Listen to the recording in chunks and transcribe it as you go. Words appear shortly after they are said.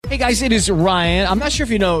Hey guys, it is Ryan. I'm not sure if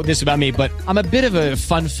you know this about me, but I'm a bit of a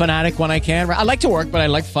fun fanatic when I can. I like to work, but I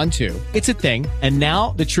like fun too. It's a thing. And now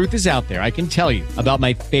the truth is out there. I can tell you about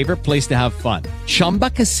my favorite place to have fun. Chumba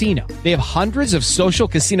Casino. They have hundreds of social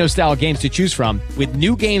casino style games to choose from with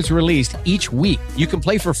new games released each week. You can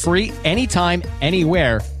play for free anytime,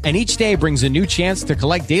 anywhere. And each day brings a new chance to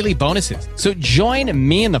collect daily bonuses. So join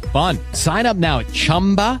me in the fun. Sign up now at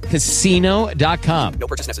ChumbaCasino.com. No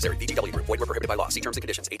purchase necessary. VGW Group. Void where prohibited by law. See terms and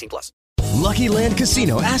conditions. 18+. Lucky Land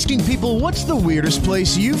Casino, asking people, what's the weirdest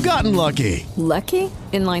place you've gotten lucky? Lucky?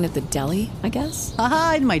 In line at the deli, I guess?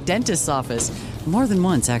 Aha, in my dentist's office. More than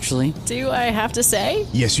once, actually. Do I have to say?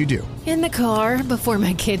 Yes, you do. In the car before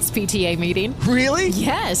my kids' PTA meeting. Really?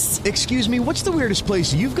 Yes. Excuse me, what's the weirdest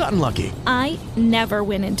place you've gotten lucky? I never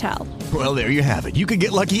win and tell. Well, there you have it. You can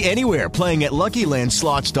get lucky anywhere, playing at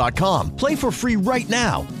LuckyLandSlots.com. Play for free right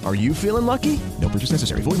now. Are you feeling lucky? No purchase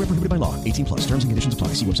necessary. Void where prohibited by law. 18+. Terms and conditions apply.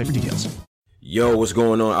 See website for details. Yo, what's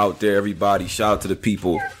going on out there, everybody? Shout out to the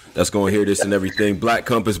people that's going to hear this and everything. Black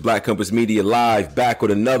Compass Media live, back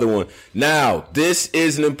with another one. Now, this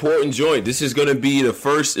is an important joint. This is going to be the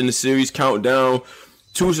first in the series countdown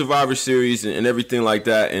to Survivor Series and everything like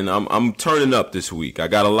that. And I'm turning up this week. I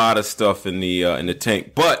got a lot of stuff in the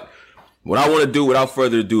tank. But what I want to do, without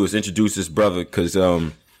further ado, is introduce this brother because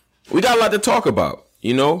we got a lot to talk about.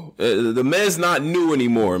 You know, the man's not new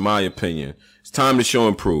anymore, in my opinion. It's time to show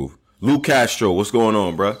and prove. Luke Castro, what's going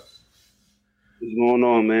on, bro? What's going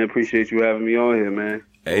on, man? Appreciate you having me on here, man.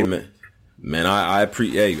 Hey, man, I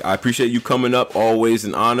appreciate you coming up. Always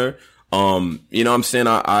an honor. You know what I'm saying?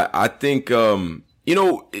 I think, you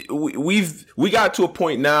know, we got to a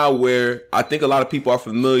point now where I think a lot of people are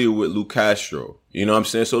familiar with Luke Castro. You know what I'm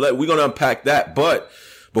saying? So we're going to unpack that. But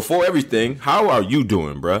before everything, how are you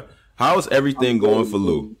doing, bro? How's everything going for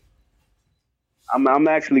Luke? I'm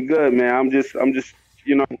actually good, man. I'm just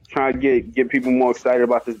you know, trying to get people more excited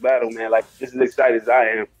about this battle, man. Like, just as excited as I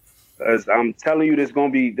am, because I'm telling you, this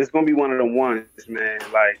gonna be one of the ones, man.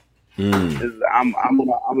 Like, I'm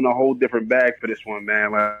in a whole different bag for this one,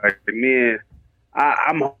 man. Like, man,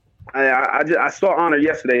 I saw Honor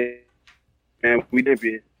yesterday, and we did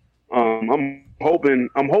it. I'm hoping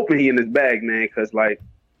he in his bag, man, because like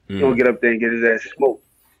he gonna get up there and get his ass smoked,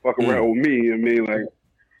 fuck around with me. I mean, like,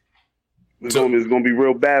 it's gonna be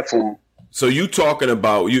real bad for him. So you talking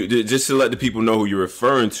about, just to let the people know who you're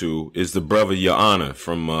referring to, is the brother Your Honor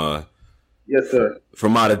from yes, sir,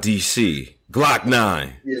 from out of DC, Glock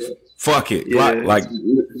 9. Yeah. Fuck it, yeah, Glock, like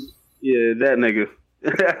that nigga,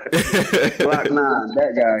 Glock 9,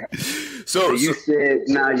 that guy. So you said,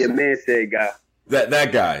 your man said guy.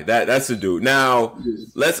 That guy, that's the dude. Now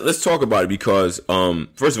let's talk about it because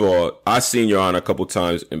first of all, I seen Your Honor a couple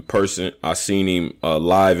times in person. I seen him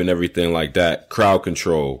live and everything like that. Crowd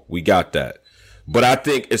control, we got that. But I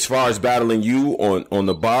think as far as battling you on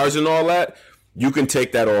the bars and all that, you can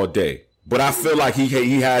take that all day. But I feel like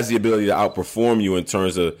he has the ability to outperform you in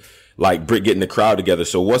terms of like getting the crowd together.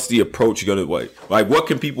 So what's the approach you're gonna like? What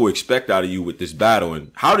can people expect out of you with this battle,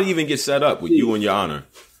 and how did it even get set up with you and Your Honor?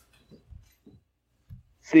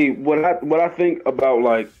 See, what I think about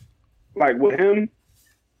like with him,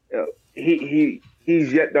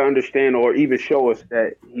 he's yet to understand or even show us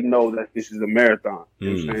that he knows that this is a marathon.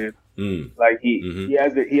 You know what I'm saying? Like he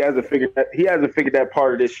hasn't figured that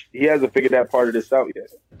part of this. He hasn't figured that part of this out yet.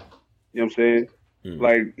 You know what I'm saying?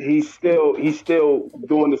 Like he's still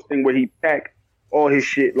doing this thing where he packed all his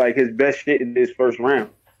shit, like his best shit in his first round.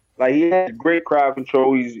 Like he has great crowd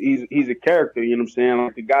control. He's a character. You know what I'm saying?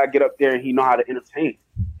 Like the guy get up there and he know how to entertain.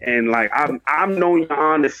 And like I've known Your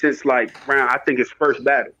Honor since like around, I think his first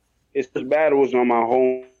battle. His first battle was on my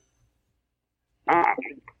home. I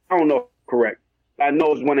don't know, correct. I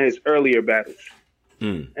know it's one of his earlier battles.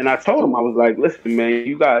 And I told him, I was like, listen, man,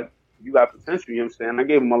 you got potential. You know what I'm saying? I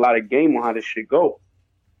gave him a lot of game on how this shit go,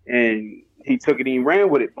 and he took it and he ran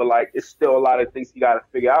with it. But like, it's still a lot of things he got to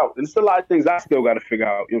figure out, and it's a lot of things I still got to figure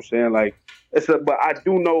out. You know what I'm saying? Like, but I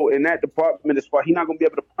do know in that department, as far he's not gonna be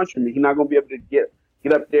able to punch me. He's not gonna be able to get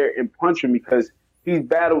up there and punch him because he's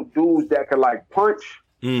battled dudes that could like punch,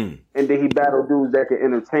 and then he battled dudes that could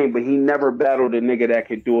entertain. But he never battled a nigga that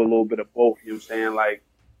could do a little bit of both. You know what I'm saying? Like,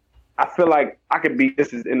 I feel like I could be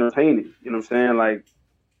just as entertaining. You know what I'm saying? Like,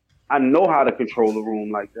 I know how to control the room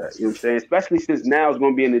like that. You know what I'm saying? Especially since now it's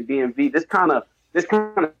going to be in the DMV. This kind of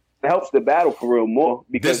helps the battle for real more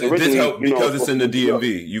because it's in the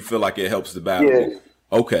DMV. You feel like it helps the battle. Yeah.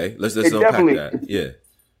 Okay, let's unpack that. Yeah.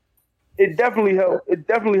 It definitely helps. It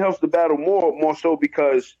definitely helps the battle more so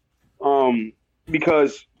because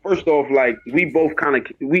first off, like we both came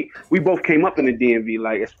up in the DMV,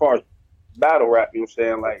 like as far as battle rap. You know what I'm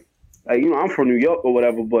saying? Like Like, you know, I'm from New York or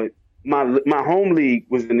whatever, but my home league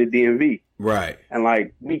was in the DMV. Right. And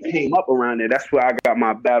like we came up around there. That's where I got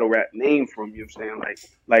my battle rap name from, you know what I'm saying?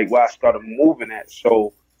 Like where I started moving at.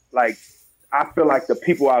 So like I feel like the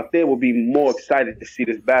people out there will be more excited to see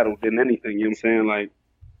this battle than anything, you know what I'm saying? Like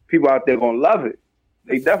people out there gonna love it.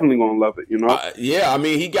 They definitely gonna love it, you know? Yeah, I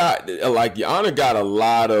mean, he got, like, Your Honor got a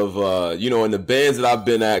lot of, you know, in the bands that I've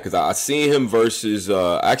been at, because I seen him versus,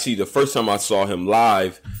 actually, the first time I saw him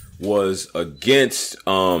live was against,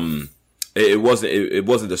 it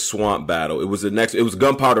wasn't the Swamp battle. It was it was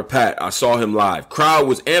Gunpowder Pat. I saw him live. Crowd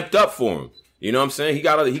was amped up for him. You know what I'm saying? He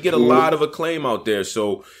get a lot of acclaim out there.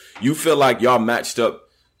 So you feel like y'all matched up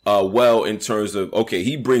well in terms of, okay,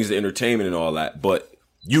 he brings the entertainment and all that, but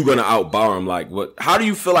you're gonna outbar him. Like, what? How do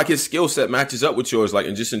you feel like his skill set matches up with yours? Like,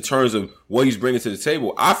 and just in terms of what he's bringing to the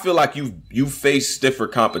table, I feel like you face stiffer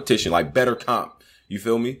competition, like better comp. You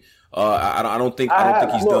feel me? I don't think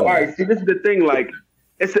he's done. All right, see, this is the thing. Like,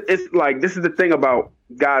 it's like this is the thing about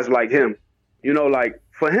guys like him. You know, like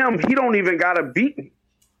for him, he don't even gotta beat me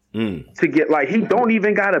to get. Like, he don't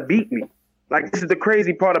even gotta beat me. Like, this is the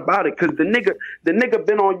crazy part about it, because the nigga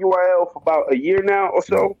been on URL for about a year now or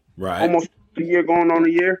so. Right. Almost a year, going on a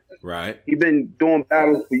year. Right. He been doing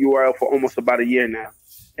battles for URL for almost about a year now.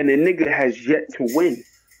 And the nigga has yet to win.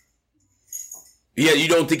 Yeah, you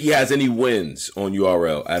don't think he has any wins on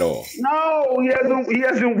URL at all? No, he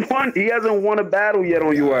hasn't won a battle yet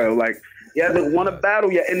on URL. Like, he hasn't won a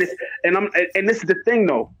battle yet. And this is the thing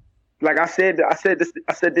though. Like I said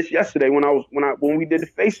this yesterday when we did the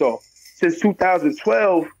face off. Since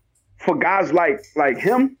 2012, for guys like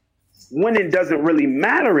him, winning doesn't really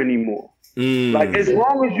matter anymore. Like, as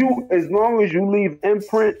long as you leave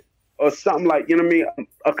imprint or something, like, you know what I mean,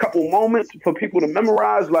 a couple moments for people to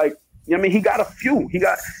memorize, like, you know what I mean, he got a few. He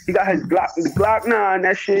got his Glock 9,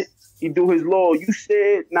 that shit. He do his little, you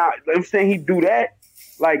said, nah, you know what I'm saying, he do that.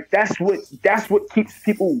 Like, that's what keeps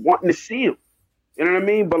people wanting to see him. You know what I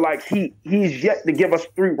mean? But like he's yet to give us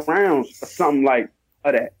 3 rounds or something like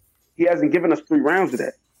of that. He hasn't given us 3 rounds of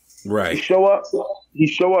that. Right. He show up,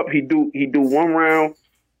 he do 1 round.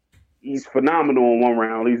 He's phenomenal in 1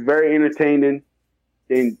 round. He's very entertaining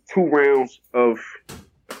in 2 rounds of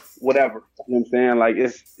whatever. You know what I'm saying? Like,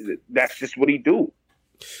 that's just what he do.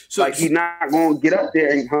 So like, he's not gonna get up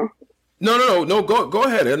there and No. Go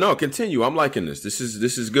ahead. No, continue. I'm liking this. This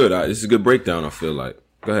is good. This is a good breakdown, I feel like.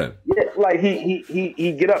 Go ahead. Yeah, like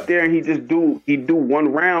he get up there and he do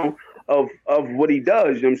 1 round of what he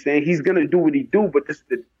does. You know what I'm saying? He's gonna do what he do, but this is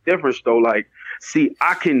the difference though. Like, see,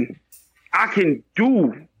 I can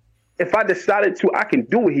do, if I decided to, I can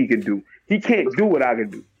do what he can do. He can't do what I can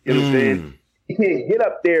do. You know what I'm saying? He can't get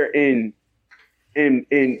up there and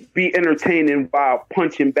be entertaining while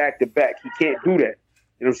punching back to back. He can't do that.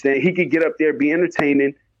 You know what I'm saying? He could get up there, be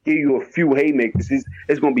entertaining, give you a few haymakers.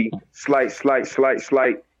 It's gonna be slight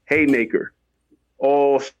haymaker.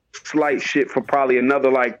 All slight shit for probably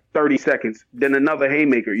another like 30 seconds, then another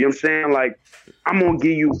haymaker. You know what I'm saying? Like, I'm gonna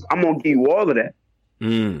give you all of that.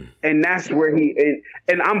 And that's where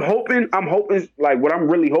and I'm hoping like, what I'm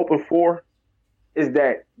really hoping for is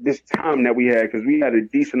that this time that we had, because we had a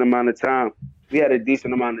decent amount of time. We had a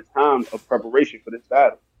decent amount of time of preparation for this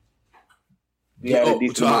battle.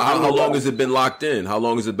 So how long has it been locked in? How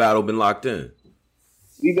long has the battle been locked in?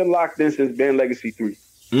 We've been locked in since Band Legacy 3.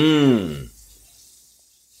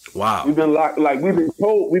 Wow. We've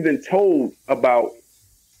been told about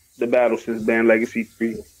the battle since Band Legacy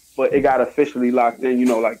 3, but it got officially locked in, you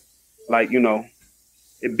know, like you know,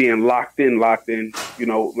 it being locked in, you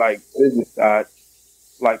know, like business side,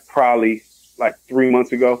 like probably like 3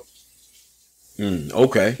 months ago.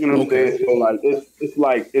 Okay. You know what I'm saying? So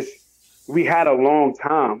like we had a long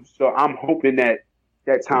time, so I'm hoping that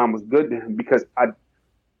time was good to him, because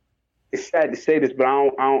it's sad to say this, but I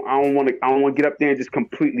don't want to get up there and just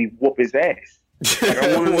completely whoop his ass. Like,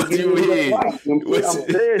 I want what do you mean? I'm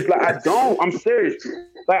serious. Like, I'm serious.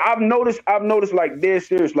 Like, I've noticed like, dead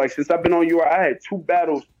serious. Like, since I've been on UR, I had 2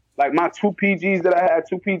 battles. Like, my 2 PGs that I had,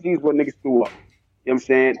 2 PGs where niggas threw up. You know what I'm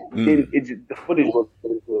saying? The footage was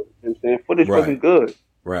good. You know what I'm saying? Footage wasn't good.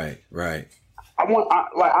 Right.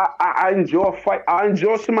 I enjoy fight. I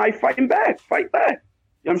enjoy somebody fighting back. Fight back.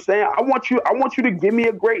 You know what I'm saying? I want you to give me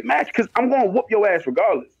a great match, because I'm going to whoop your ass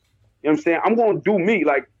regardless. You know what I'm saying? I'm going to do me.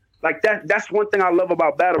 Like that. That's one thing I love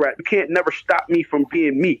about battle rap. You can't never stop me from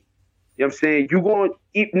being me. You know what I'm saying? You going,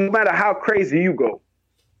 no matter how crazy you go,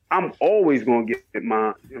 I'm always going to get mine. You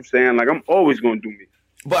know what I'm saying? Like, I'm always going to do me.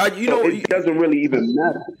 But you know, it doesn't really even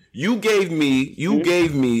matter. You gave me,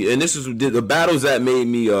 and this is the battles that made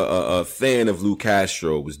me a fan of Lou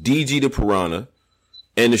Castro was DG the Piranha,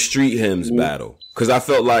 and the Street Hymns battle. Because I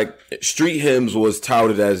felt like Street Hymns was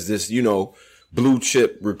touted as this, blue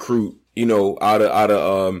chip recruit, out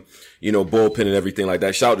of bullpen and everything like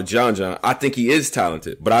that. Shout out to John John. I think he is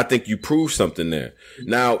talented, but I think you proved something there.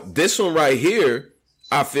 Now, this one right here,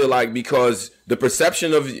 I feel like because the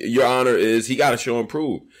perception of Your Honor is he got to show and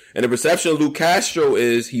prove. And the perception of Luke Castro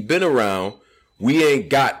is he been around. We ain't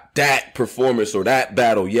got that performance or that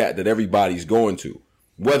battle yet that everybody's going to,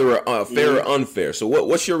 whether fair or unfair. So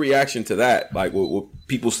what's your reaction to that? Like, what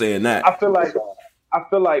people saying that? I feel like,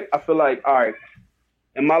 all right.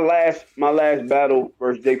 In my last battle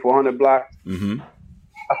versus J400 Block,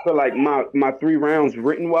 I feel like my 3 rounds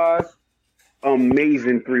written wise,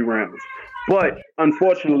 amazing 3 rounds. But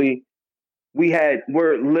unfortunately, we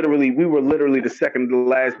were literally the second to the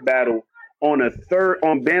last battle on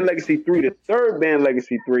Band Legacy 3, the third Band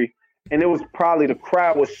Legacy 3. And it was probably the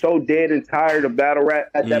crowd was so dead and tired of battle rap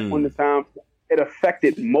at that point in time. It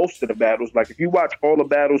affected most of the battles. Like if you watch all the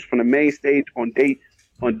battles from the main stage on date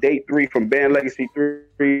 3 from Band Legacy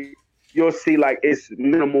 3, you'll see like it's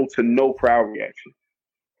minimal to no crowd reaction.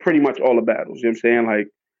 Pretty much all the battles. You know what I'm saying? Like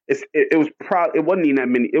it wasn't even that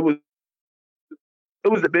many. It was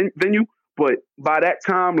the venue, but by that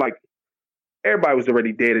time, like everybody was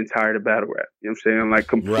already dead and tired of battle rap. You know what I'm saying? Like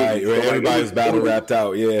completely. Right. So, Everybody was battle rapped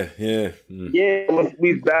out. Yeah. Yeah,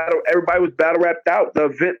 everybody was battle rapped out. The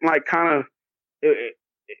event like kind of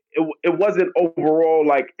it wasn't overall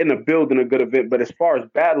like in the building a good event, but as far as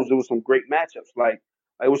battles, it was some great matchups. Like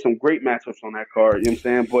it was some great matchups on that card. You know what I'm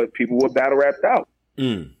saying? But people were battle rapped out.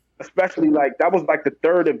 Especially like that was like the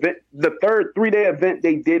third 3-day event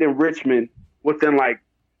they did in Richmond within like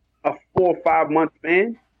a 4 or 5 month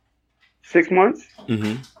span. 6 months.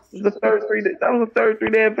 It was the third 3-day. That was the third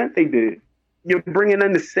 3-day event they did. You're bringing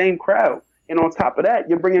in the same crowd, and on top of that,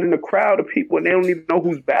 you're bringing in a crowd of people, and they don't even know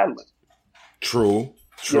who's battling. True.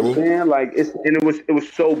 You know what I'm saying? Like it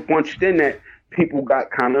was so bunched in that people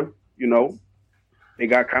got kind of, they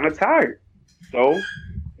got kind of tired. So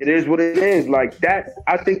it is what it is. Like that,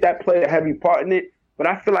 I think that played a heavy part in it. But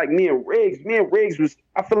I feel like me and Riggs was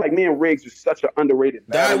such an underrated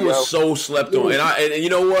battle. That was so slept on. And you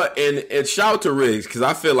know what? And shout out to Riggs, because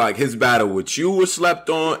I feel like his battle with you was slept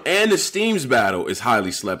on, and the Steam's battle is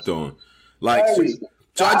highly slept on. Like,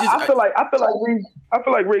 so I feel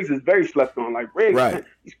like Riggs is very slept on. Like Riggs, man,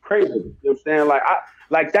 he's crazy. You know what I'm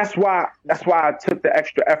saying? That's why I took the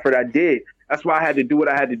extra effort I did. That's why I had to do what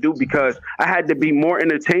I had to do, because I had to be more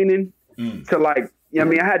entertaining to like. I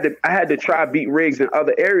mean, I had to try to beat Riggs in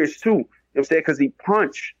other areas too. You know what I'm saying? Because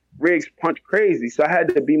Riggs punched crazy. So I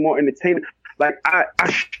had to be more entertaining. Like I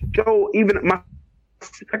showed, even my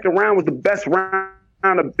second round was the best round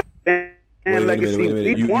of Band Legacy.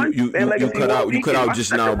 You cut out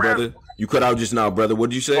just now, brother. You cut out just now, brother.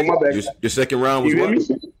 What did you say? Oh, my bad. Your second round was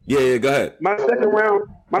what? Yeah, go ahead. My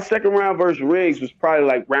second round versus Riggs was probably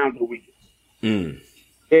like round of the weekend.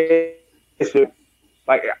 It's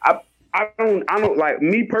like I don't like,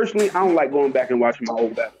 me personally, I don't like going back and watching my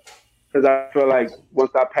old battle, because I feel like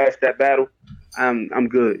once I pass that battle, I'm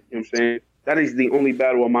good. You know what I'm saying? That is the only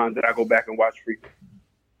battle of mine that I go back and watch frequently.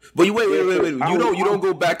 But you wait. You don't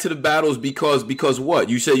go back to the battles because what?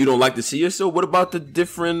 You say you don't like to see yourself? What about the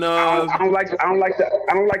different I don't like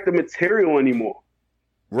the material anymore.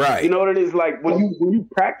 Right. You know what it is, like when you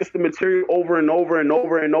practice the material over and over and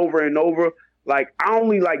over and over and over. Like, I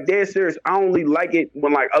only like, dead serious, I only like it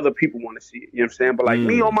when like other people want to see it. You know what I'm saying? But like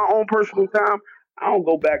me on my own personal time, I don't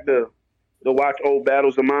go back to watch old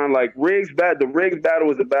battles of mine. Like the Riggs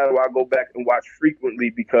battle is a battle I go back and watch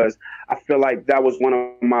frequently, because I feel like that was one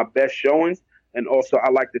of my best showings. And also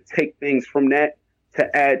I like to take things from that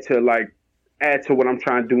to add to what I'm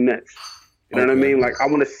trying to do next. You know what I mean? Like I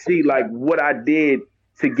want to see like what I did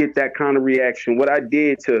to get that kind of reaction, what I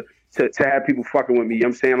did to have people fucking with me. You know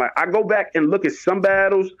what I'm saying? Like, I go back and look at some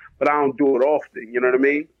battles, but I don't do it often. You know what I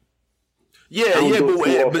mean?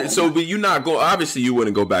 But you're not going, obviously you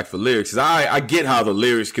wouldn't go back for lyrics. I get how the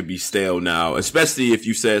lyrics could be stale now, especially if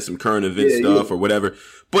you said some current event stuff or whatever.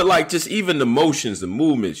 But like, just even the motions, the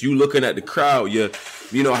movements, you looking at the crowd, you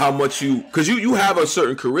know how much because you have a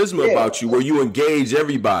certain charisma about you where you engage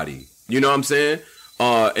everybody. You know what I'm saying?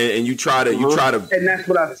 And you try to, and that's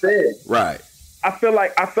what I said. Right. I feel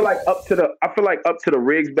like up to the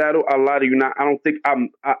Riggs battle, a lot of you not. I don't think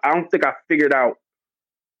I figured out.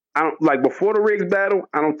 I don't like before the Riggs battle.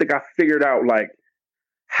 I don't think I figured out like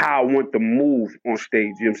how I want to move on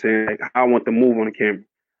stage. You know what I'm saying? Like, how I want to move on the camera.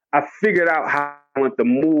 I figured out how I want to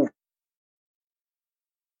move.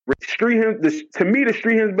 The Street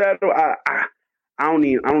Hymns battle. I don't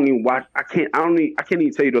even watch. I can't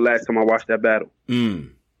even tell you the last time I watched that battle.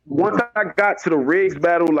 once I got to the Riggs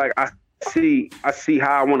battle, like I see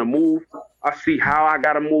how I want to move. I see how I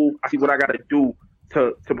gotta move. I see what I gotta do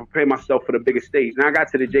to prepare myself for the biggest stage. Now I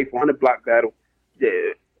got to the J400 block battle.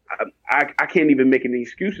 Yeah, I can't even make any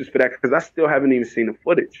excuses for that because I still haven't even seen the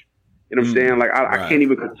footage. You know what I'm saying? Like I can't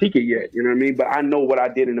even critique it yet. You know what I mean? But I know what I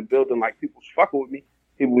did in the building. Like people was fucking with me.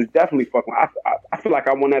 People was definitely fucking. I feel like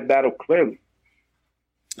I won that battle clearly.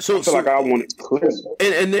 I feel like I won it clearly.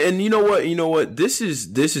 And you know what? This is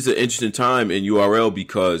an interesting time in URL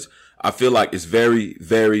because I feel like it's very,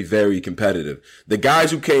 very, very competitive. The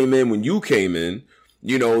guys who came in when you came in,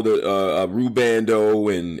 you know, the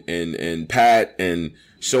Rubando and Pat and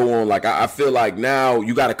so on. Like I feel like now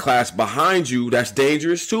you got a class behind you that's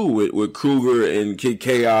dangerous too with Kruger and Kid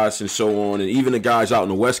Chaos and so on, and even the guys out on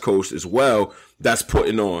the West Coast as well that's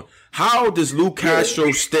putting on. How does Lou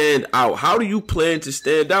Castro stand out? How do you plan to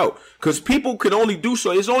stand out? Because people can only do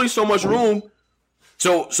so. There's only so much room.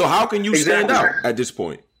 So how can you stand out at this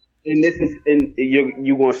point? And this is, and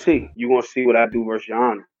you gonna see what I do versus Your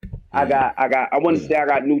Honor. I wouldn't say I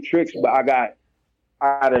got new tricks, but I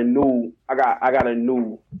got a new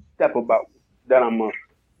step about me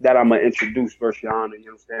that I'm gonna introduce versus Your Honor. You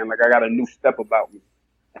know what I'm saying? Like I got a new step about me.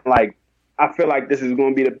 Like I feel like this is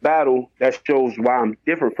gonna be the battle that shows why I'm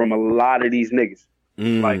different from a lot of these niggas.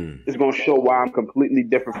 Like it's gonna show why I'm completely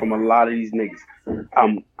different from a lot of these niggas.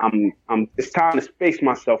 I'm it's time to space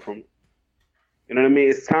myself from it. You know what I mean?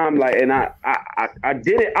 It's time, like, and I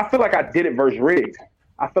did it. I feel like I did it versus Riggs.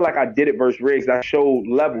 I showed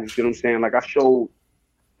levels. You know what I'm saying? Like I showed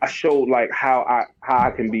like how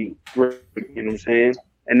I can be great. You know what I'm saying?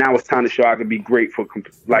 And now it's time to show I can be great for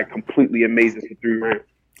completely amazing for 3 rounds.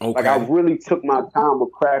 Okay. Like I really took my time with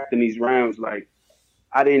crafting these rounds. Like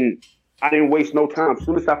I didn't waste no time. As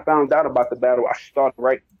soon as I found out about the battle, I started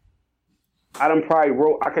writing. I done probably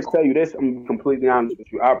wrote, I can tell you this, I'm completely honest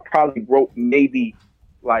with you. I probably wrote maybe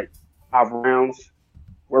like 5 rounds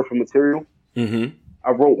worth of material. Mm-hmm.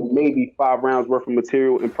 I wrote maybe 5 rounds worth of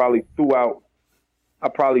material and probably threw out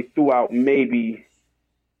maybe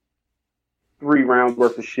 3 rounds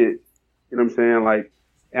worth of shit. You know what I'm saying? Like,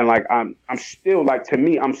 and like, I'm still like, to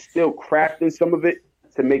me, I'm still crafting some of it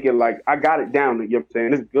to make it like, I got it down. You know what I'm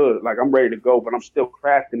saying? It's good. Like, I'm ready to go, but I'm still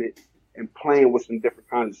crafting it and playing with some different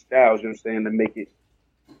kinds of styles, you know what I'm saying, to make it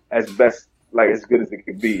as best, like as good as it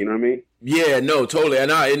could be, you know what I mean? Yeah, no, totally.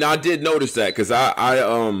 And I did notice that because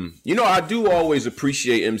I do always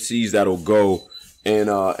appreciate MCs that'll go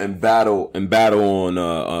and battle on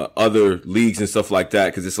other leagues and stuff like that,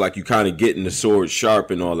 because it's like you kind of getting the sword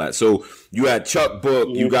sharp and all that. So you had Chuck Book,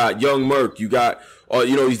 you got Young Merc, you got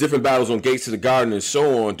these different battles on Gates to the Garden and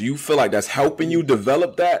so on. Do you feel like that's helping you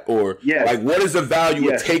develop that? Or like what is the value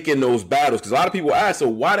of taking those battles? Because a lot of people ask, so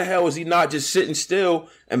why the hell is he not just sitting still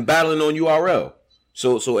and battling on URL?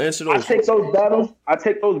 So answer those. I take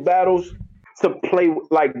those battles to play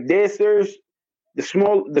like dead serious. The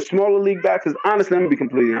smaller league battles, because honestly, let me be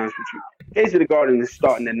completely honest with you. Gates to the Garden is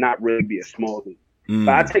starting to not really be a small league.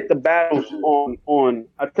 But I take the battles on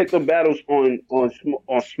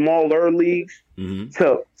smaller leagues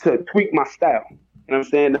to tweak my style. You know what I'm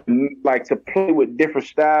saying? Like to play with different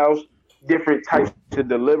styles, different types of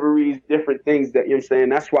deliveries, different things that, you know what I'm saying?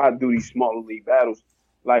 That's why I do these smaller league battles.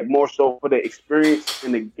 Like more so for the experience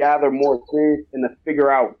and to gather more experience and to figure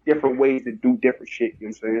out different ways to do different shit. You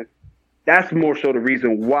know what I'm saying? That's more so the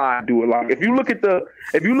reason why I do it. Like if you look at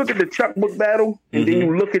the Chuck Book battle and then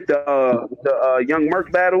you look at the Young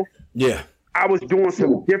Merc battle, I was doing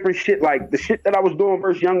some different shit. Like the shit that I was doing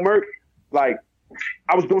versus Young Merc, like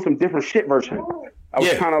I was doing some different shit versus him. I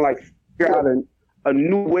was kind of like figure out a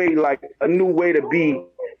new way to be,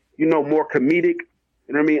 more comedic.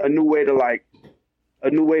 You know what I mean? A new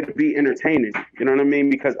way to be entertaining. You know what I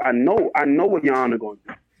mean? Because I know what Yana going to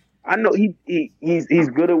do. I know he's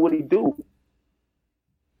good at what he do.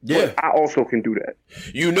 Yeah, but I also can do that.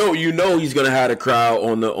 You know, he's gonna have a crowd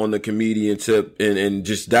on the comedian tip, and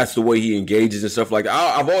just that's the way he engages and stuff like that.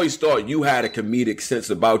 I've always thought you had a comedic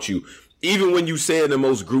sense about you. Even when you saying the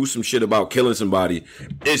most gruesome shit about killing somebody,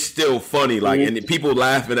 it's still funny. Like, and people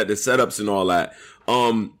laughing at the setups and all that.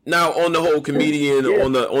 Now on the whole comedian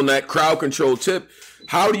on that crowd control tip,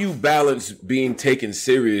 how do you balance being taken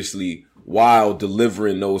seriously while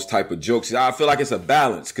delivering those type of jokes? I feel like it's a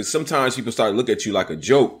balance because sometimes people start to look at you like a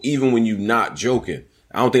joke, even when you're not joking.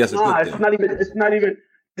 I don't think that's a good thing.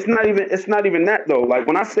 It's not even that though. Like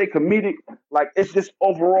when I say comedic, like it's just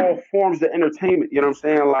overall forms of entertainment. You know what I'm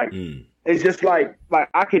saying? Like it's just like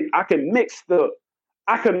I can mix because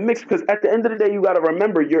at the end of the day, you got to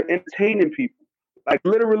remember you're entertaining people. Like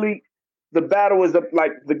literally, the battle is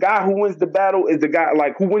like the guy who wins the battle is the guy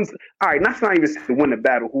like who wins. All right, that's not even to win the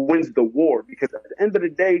battle. Who wins the war? Because at the end of the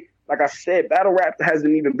day, like I said, battle rap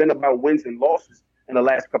hasn't even been about wins and losses in the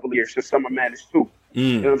last couple of years since Summer Madness 2.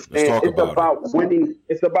 You know what I'm saying? It's about winning.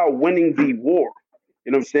 It's about winning the war.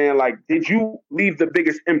 You know what I'm saying? Like, did you leave the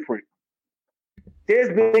biggest imprint? There's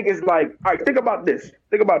niggas like, all right, think about this.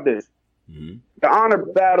 Mm-hmm. The Honor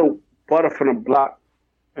battle Butter from the Block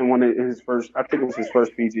and one of his first, I think it was his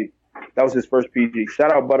first PG. That was his first PG.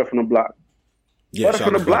 Shout out Butter from the Block. Yeah, Butter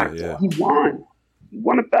from the Block. Yeah. He won. He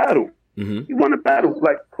won a battle. Mm-hmm. He won a battle,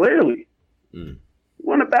 like, clearly. Mm. He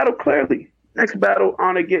won a battle clearly. Next battle,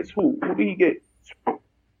 Honor gets who? Who did he get? Swamp.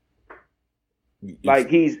 Like,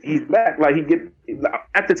 he's back. Like, he get,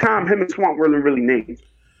 at the time, him and Swamp weren't really named.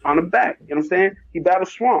 Honor back. You know what I'm saying? He battled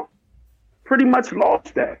Swamp. Pretty much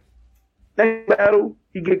lost that. Next battle,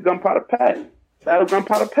 he get Gunpowder Pat. Battle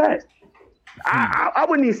Gunpowder Pat. I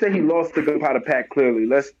wouldn't even say he lost to Gunpowder Pat clearly.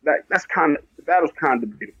 That's kind of, the battle's kind of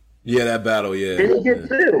debatable. Yeah, that battle, yeah. Then he get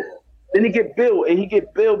Bill. Then he get Bill, and he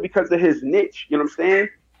get Bill because of his niche. You know what I'm saying?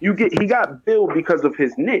 He got Bill because of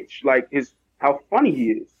his niche, like how funny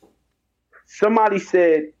he is. Somebody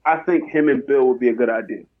said, I think him and Bill would be a good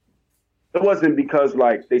idea. It wasn't because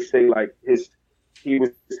like they say like he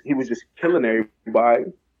was just killing everybody.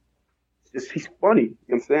 He's funny. You know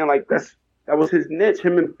what I'm saying? Like that was his niche.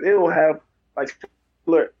 Him and Bill have like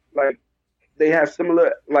similar, like they have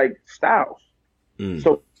similar like styles.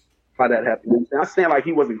 So how that happened. You know what I'm saying like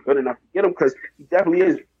he wasn't good enough to get him because he definitely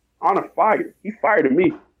is on a fire. He fired at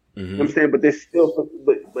me. You know what I'm saying? But there's still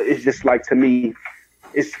but it's just like to me,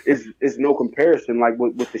 it's no comparison like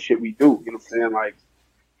with the shit we do. You know what I'm saying? Like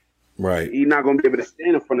right. He's not gonna be able to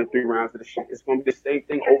stand in front of 3 rounds of the shit. It's gonna be the same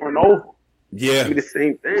thing over and over. Yeah. It's gonna be the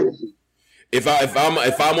same thing. If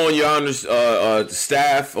I'm on your Honor's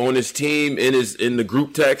staff on his team in the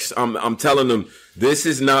group text, I'm telling them this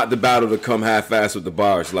is not the battle to come half-assed with the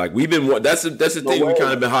bars. Like we've been that's the thing we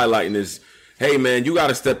kind of been highlighting is, hey man, you got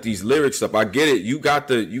to step these lyrics up. I get it. You got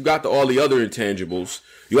the all the other intangibles.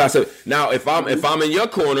 You got to now if I'm in your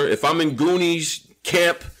corner, if I'm in Goonies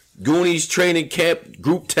training camp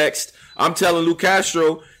group text, I'm telling Lou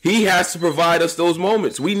Castro he has to provide us those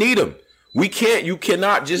moments. We need them. You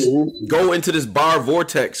cannot just go into this bar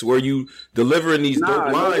vortex where you delivering these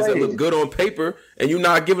dope lines that look good on paper and you're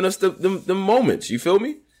not giving us the moments. You feel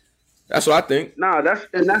me? That's what I think. That's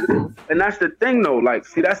the thing though. Like,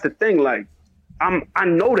 see, that's the thing. Like, I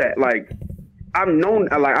know that. Like, I know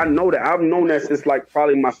that. I've known that since like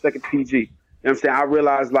probably my second PG. You know what I'm saying? I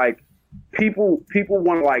realized like people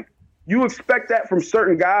want to like you expect that from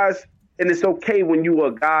certain guys, and it's okay when you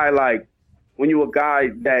a guy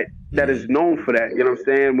that is known for that. You know what I'm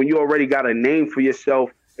saying? When you already got a name for yourself,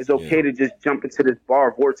 it's okay to just jump into this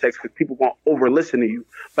bar vortex because people won't over listen to you.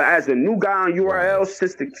 But as a new guy on URL,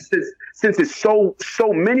 since it's so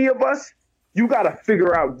many of us, you got to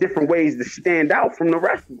figure out different ways to stand out from the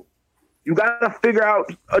rest of them. You got to figure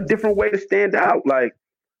out a different way to stand out. Like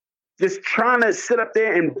just trying to sit up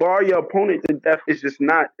there and bar your opponent to death is just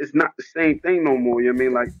not. It's not the same thing no more. You know what I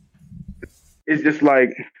mean? Like it's just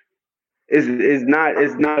like. It's not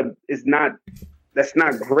that's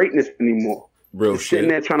not greatness anymore. Real shit. Sitting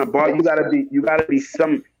there trying to bar, you gotta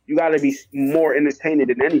be more entertaining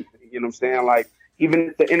than anything. You know what I'm saying? Like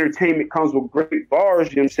even if the entertainment comes with great bars,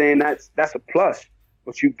 you know what I'm saying, that's a plus.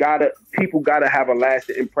 But people gotta have a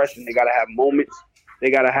lasting impression. They gotta have moments.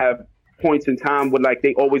 They gotta have points in time where like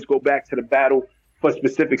they always go back to the battle for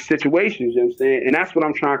specific situations, you know what I'm saying? And that's what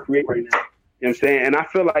I'm trying to create right now. You know what I'm saying? And I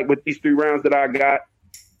feel like with these 3 rounds that I got,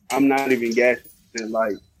 I'm not even gassing.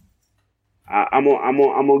 Like I'm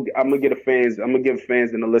gonna give fans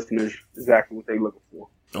and the listeners exactly what they looking for.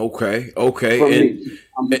 Okay.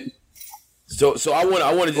 So I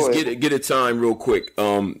want to just get a time real quick.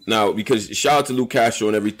 Now because shout out to Lou Castro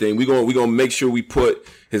and everything. We gonna make sure we put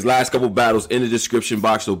his last couple battles in the description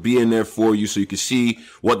box. They'll be in there for you so you can see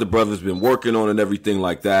what the brother's been working on and everything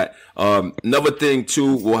like that. Another thing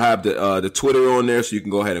too, we'll have the Twitter on there so you can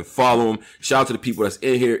go ahead and follow him. Shout out to the people that's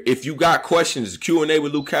in here. If you got questions, Q&A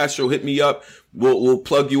with Lou Castro, hit me up. We'll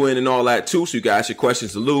plug you in and all that too, so you can ask your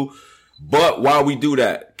questions to Lou. But while we do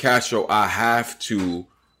that, Castro, I have to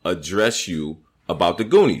address you about the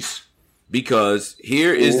Goonies, because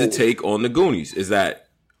here is the take on the Goonies is that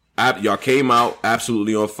y'all came out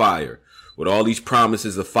absolutely on fire with all these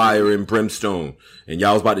promises of fire and brimstone, and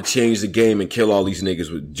y'all was about to change the game and kill all these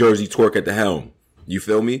niggas with Jersey Twerk at the helm. You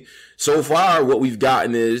feel me? So far, what we've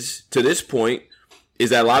gotten is, to this point, is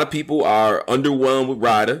that a lot of people are underwhelmed with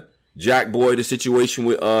Ryder, Jack Boy, the situation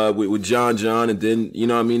with John, and then, you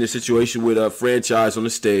know what I mean, the situation with Franchise on the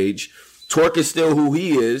stage. Twerk is still who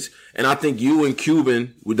he is, And I think you and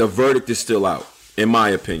Cuban, the verdict is still out, in my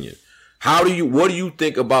opinion. What do you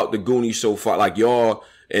think about the Goonies so far? Like y'all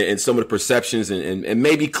and some of the perceptions and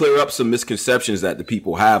maybe clear up some misconceptions that the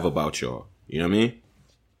people have about y'all. You know what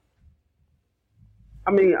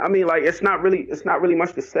I mean? I mean, like it's not really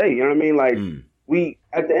much to say. You know what I mean? Like we,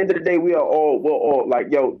 at the end of the day, we're all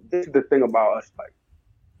like, yo, this is the thing about us. Like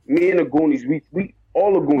me and the Goonies,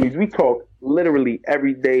 all the Goonies, we talk literally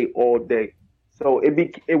every day, all day. So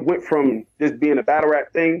it went from just being a battle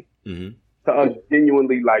rap thing to us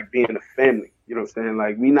genuinely like being a family. You know what I'm saying?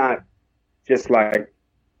 Like we not just like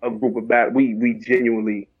a group of we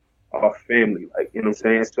genuinely are family. Like, you know what I'm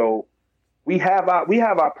saying? So we have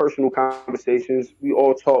our personal conversations. We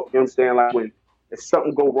all talk, you know what I'm saying? Like when if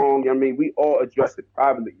something go wrong, you know what I mean, we all address it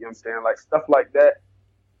privately, you know what I'm saying? Like stuff like that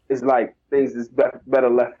is like things is better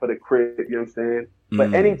left for the crib, you know what I'm saying?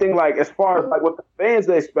 But anything like as far as like what the fans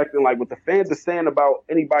are expecting, like what the fans are saying about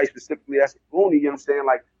anybody specifically that's a Goonie, you know what I'm saying?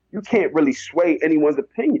 Like you can't really sway anyone's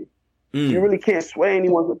opinion. You really can't sway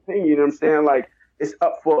anyone's opinion, you know what I'm saying? Like it's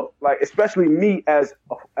up for like especially me as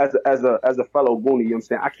a fellow Goonie, you know what I'm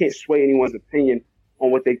saying? I can't sway anyone's opinion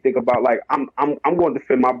on what they think about. Like I'm going to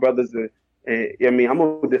defend my brothers and you know what I mean, I'm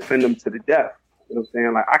going to defend them to the death. You know what I'm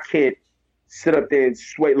saying? Like I can't sit up there and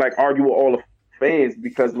sway, like argue with all the fans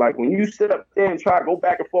because like when you sit up there and try to go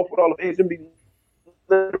back and forth with all the fans, it'll be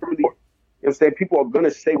literally, you know what I'm saying? People are going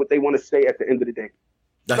to say what they want to say at the end of the day.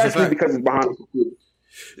 Especially because it's behind the computer.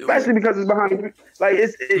 Especially because it's behind the like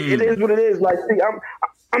it is what it is. Like see,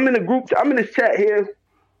 I'm in a group, I'm in this chat here.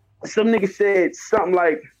 Some nigga said something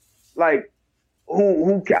like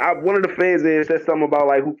one of the fans there said something about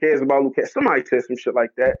like who cares about Luke. Somebody said some shit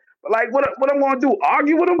like that. But like what I'm gonna do?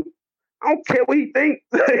 Argue with him? I don't care what he thinks.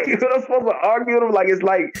 You know, I'm supposed to argue with him. Like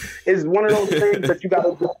it's one of those things that you gotta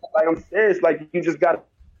like I'm serious. Like you just gotta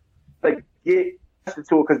like get to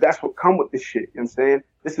it because that's what come with this shit. You know what I'm saying?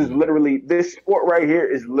 This sport right here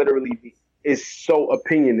is so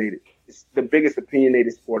opinionated. It's the biggest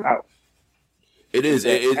opinionated sport out. It is.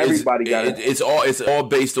 Everybody got it. It's all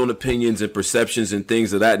based on opinions and perceptions and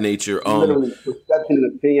things of that nature. Literally, perception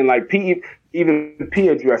and opinion. Like even P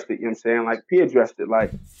addressed it. You know what I'm saying? Like P addressed it.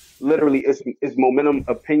 Like literally, it's momentum,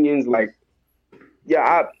 opinions. Like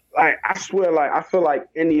yeah, I swear. Like I feel like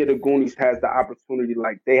any of the Goonies has the opportunity.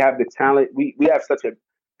 Like they have the talent. We have such a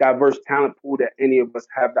diverse talent pool that any of us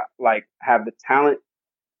have the talent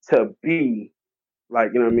to be like,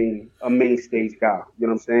 you know what I mean, a main stage guy. You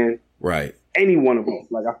know what I'm saying? Right. Any one of us,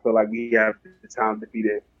 like I feel like we have the time to be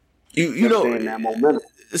there. You know, that momentum.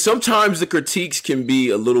 Sometimes the critiques can be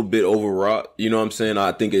a little bit overwrought. You know what I'm saying?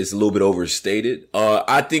 I think it's a little bit overstated.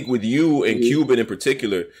 I think with you and Cuban in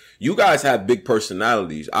particular, you guys have big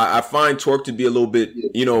personalities. I find Twerk to be a little bit,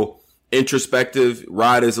 you know, introspective.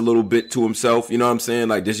 Ryder's a little bit to himself. You know what I'm saying?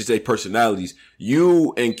 Like, just say personalities.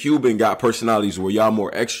 You and Cuban got personalities where y'all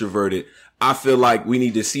more extroverted. I feel like we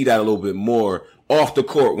need to see that a little bit more off the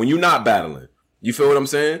court when you're not battling. You feel what I'm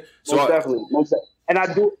saying? So most definitely. And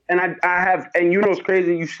I do, and I have, and you know, it's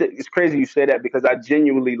crazy you say that because I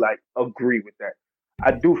genuinely like agree with that.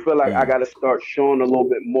 I do feel like I got to start showing a little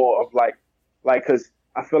bit more of like, cause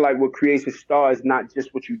I feel like what creates a star is not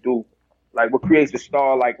just what you do. Like what creates a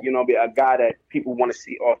star, like, you know, be a guy that people want to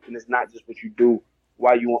see often is not just what you do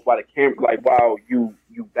while the camera, like while you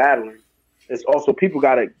battling. It's also people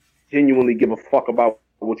got to genuinely give a fuck about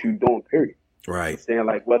what you doing, period. Right. You know what I'm saying?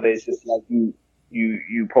 Like whether it's just like you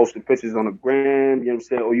posting pictures on the gram, you know what I'm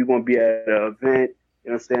saying, or you gonna be at an event,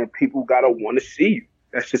 you know what I'm saying? People gotta want to see you.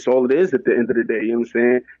 That's just all it is at the end of the day, you know what I'm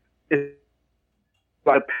saying? It's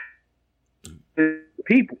like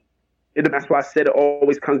people. That's why I said it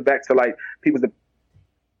always comes back to like people's.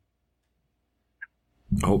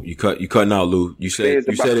 Oh, you cutting out, Lou. You said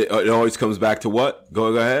it always comes back to what? Go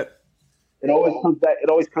ahead. It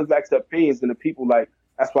always comes back to opinions and the people. Like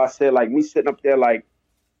that's why I said like me sitting up there like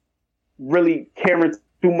really caring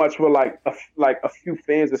too much for like a few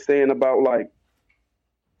fans are saying about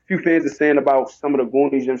some of the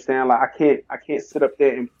Goonies. You know what I'm saying? Like I can't sit up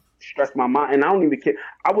there and stress my mind, and I don't even care.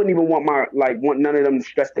 I wouldn't even want none of them to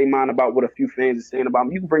stress their mind about what a few fans are saying about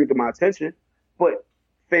me. You can bring it to my attention, but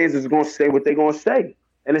fans is gonna say what they're gonna say,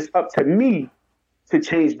 and it's up to me to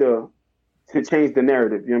change the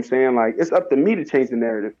narrative. You know what I'm saying? Like it's up to me to change the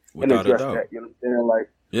narrative and address that. You know what I'm saying?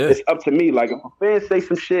 Like it's up to me. Like if a fan say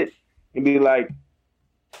some shit and be like,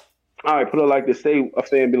 all right, put it like this, say a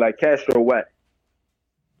fan be like, Castro whack.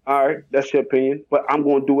 All right, that's your opinion, but I'm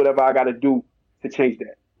gonna do whatever I gotta do to change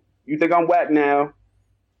that. You think I'm whack now?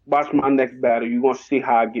 Watch my next battle. You're going to see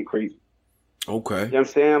how I get crazy. Okay. You know what I'm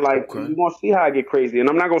saying? Like, You're going to see how I get crazy. And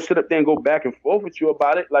I'm not going to sit up there and go back and forth with you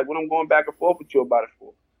about it. Like, what I'm going back and forth with you about it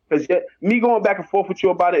for. Because me going back and forth with you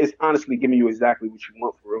about it is honestly giving you exactly what you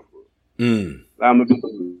want for real.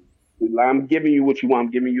 I'm giving you what you want.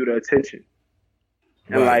 I'm giving you the attention.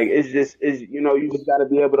 And like it's you just got to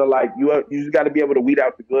be able to you just got to be able to weed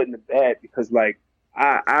out the good and the bad, because like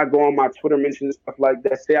I go on my Twitter mentions and stuff like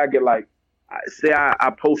that. Say I get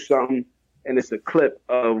I post something and it's a clip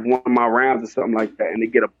of one of my rounds or something like that, and they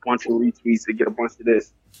get a bunch of retweets, they get a bunch of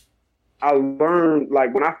this. I learned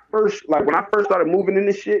when I first started moving in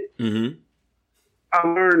this shit. Mm-hmm. I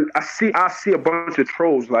learned I see a bunch of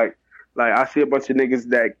trolls like I see a bunch of niggas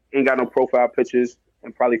that ain't got no profile pictures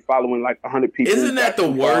and probably following 100 people. Isn't that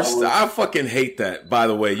the worst? I fucking hate that, by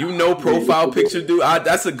the way. Profile picture, dude.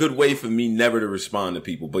 That's a good way for me never to respond to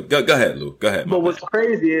people. But go ahead, Lou. Go ahead. But what's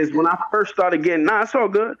crazy is when I first started getting, it's all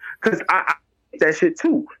good, because I that shit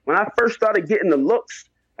too. When I first started getting the looks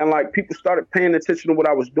and people started paying attention to what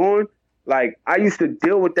I was doing, I used to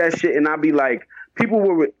deal with that shit, and I'd be people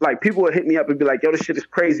would hit me up and be like, yo, this shit is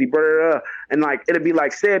crazy, blah. And it'd be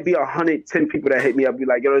say it'd be 110 people that hit me up, be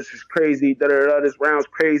like, yo, this is crazy, this round's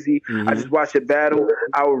crazy. Mm-hmm. I just watched it battle.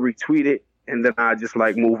 I would retweet it, and then I just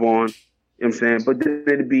move on. You know what I'm saying? But then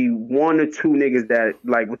it'd be one or two niggas that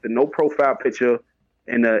with the no profile picture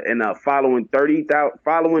and following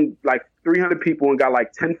 300 people and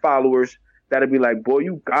got 10 followers, that'd be like, boy,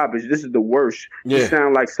 you garbage. This is the worst. Yeah. You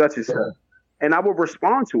sound like such and such. And I would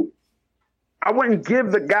respond to it. I wouldn't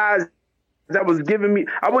give the guys that was giving me,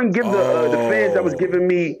 I wouldn't give the fans that was giving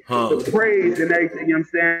me the praise and everything, you know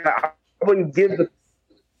what I'm saying? I wouldn't give the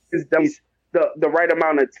right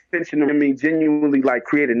amount of attention to me, genuinely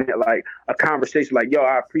creating a conversation yo,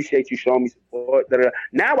 I appreciate you showing me support.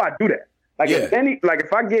 Now I do that.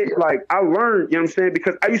 If I get, I learned, you know what I'm saying?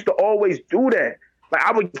 Because I used to always do that.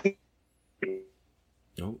 I would get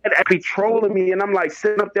and be trolling me, and I'm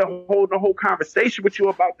sitting up there holding a whole conversation with you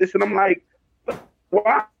about this, and I'm like,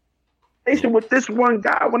 why with this one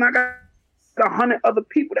guy when I got 100 other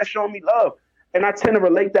people that showing me love? And I tend to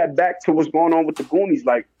relate that back to what's going on with the Goonies.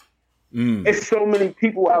 It's so many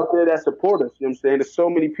people out there that support us. You know what I'm saying? There's so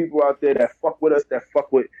many people out there that fuck with us, that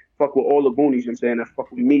fuck with all the Goonies. You know what I'm saying? That fuck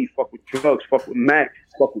with me, fuck with Drugs, fuck with Mac,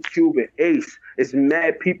 fuck with Cuban, Ace. It's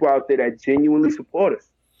mad people out there that genuinely support us.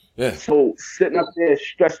 Yeah. So sitting up there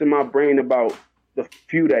stressing my brain about the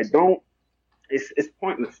few that don't, it's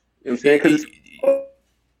pointless. You know what I'm saying?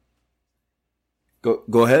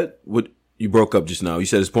 Go ahead. What you broke up just now? You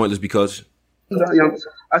said it's pointless because because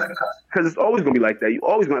it's always gonna be like that. You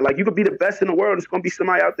always gonna you could be the best in the world. It's gonna be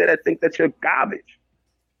somebody out there that think that you're garbage.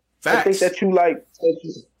 Facts. I think that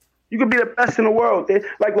you could be the best in the world.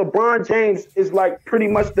 LeBron James is pretty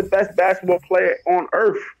much the best basketball player on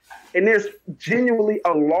earth, and there's genuinely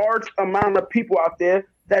a large amount of people out there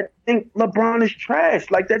that think LeBron is trash.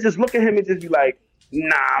 That just look at him and just be like,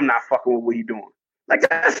 nah, I'm not fucking with what he's doing.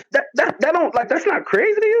 That's not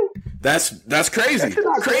crazy to you? That's crazy.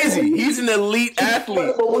 That's crazy. He's an elite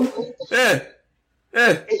athlete. Yeah.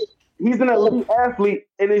 He's an elite athlete,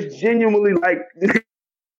 and it's genuinely what?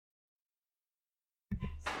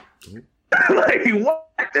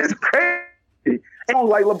 That's crazy. I don't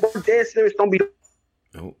LeBron dead serious. Don't be.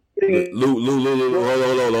 No. Lou,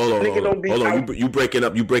 hold on. You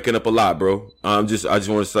breaking up a lot, bro. I just want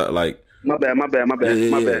to start My bad.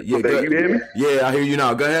 You hear me? Yeah, I hear you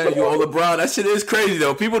now. Go ahead. You on LeBron. That shit is crazy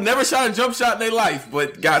though. People never shot a jump shot in their life,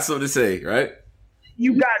 but got something to say, right?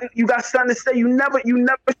 You got something to say. You never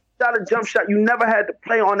shot a jump shot. You never had to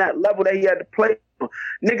play on that level that he had to play on.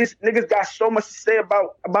 Niggas got so much to say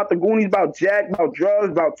about the Goonies, about Jack, about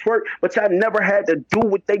Drugs, about Twerk, but y'all never had to do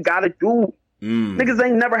what they gotta do. Niggas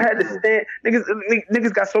ain't never had to stand.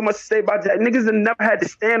 Niggas got so much to say about Jack. Niggas ain't never had to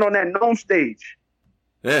stand on that gnome stage.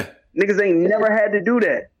 Yeah. Niggas ain't never had to do that.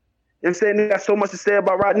 You know what I'm saying? They got so much to say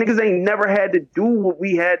about Rod. Niggas ain't never had to do what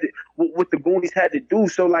what the Goonies had to do.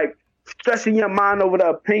 So stressing your mind over the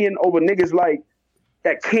opinion over niggas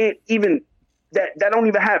that can't even that don't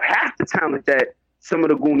even have half the talent that some of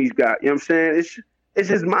the Goonies got. You know what I'm saying? It's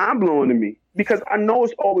just mind blowing to me, because I know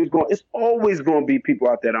it's always going to be people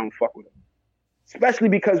out there that don't fuck with them. Especially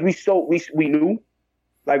because we knew,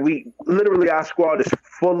 we literally, our squad is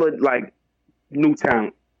full of new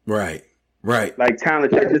talent. Right.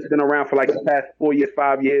 Talent that's just been around for the past 4 years,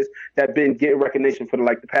 5 years, that been getting recognition for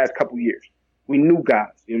the past couple years. We new guys,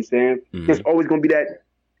 you know what I'm saying? Mm-hmm. There's always gonna be that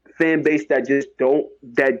fan base that just don't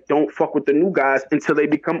fuck with the new guys until they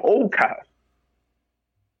become old guys.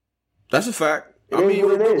 That's a fact. But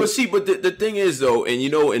the thing is though, and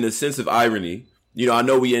in a sense of irony, I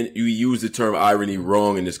know we use the term irony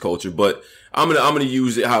wrong in this culture, but I'm gonna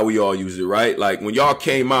use it how we all use it, right? When y'all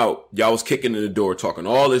came out, y'all was kicking in the door, talking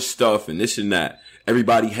all this stuff and this and that.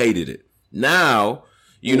 Everybody hated it. Now,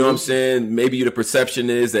 You know what I'm saying? Maybe the perception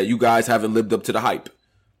is that you guys haven't lived up to the hype.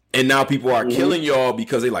 And now people are killing y'all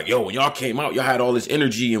because they like, yo, when y'all came out, y'all had all this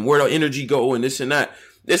energy and where the energy go and this and that.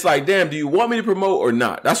 It's like, damn, do you want me to promote or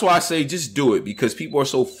not? That's why I say just do it because people are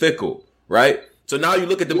so fickle, right? So now you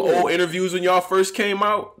look at them old interviews when y'all first came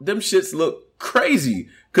out, them shits look crazy.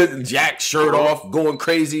 Cause Jack shirt off, going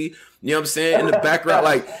crazy. You know what I'm saying? In the background,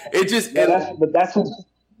 like it just. That's who.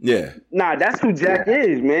 Yeah. Nah, that's who Jack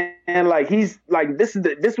is, man. Like he's like this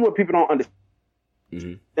is what people don't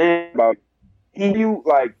understand about.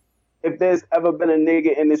 Like if there's ever been a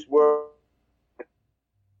nigga in this world,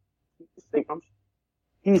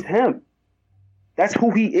 he's him. That's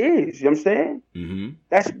who he is. You know what I'm saying? Mm-hmm.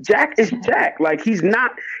 That's Jack is Jack. Like he's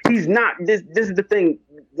not this is the thing.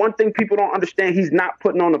 One thing people don't understand, he's not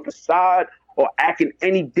putting on a facade or acting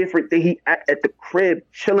any different than he act at the crib,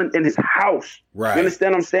 chilling in his house. Right. You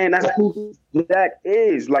understand what I'm saying? That's who Jack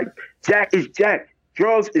is. Like Jack is Jack.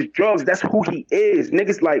 Drugs is drugs. That's who he is.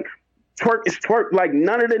 Niggas like twerk is twerk. Like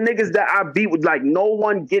none of the niggas that I beat with, like no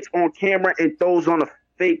one gets on camera and throws on a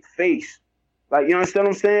fake face. Like, you understand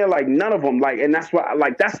what I'm saying? Like none of them. Like, and that's why,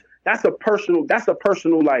 like, that's a personal thing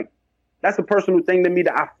to me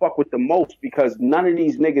that I fuck with the most because none of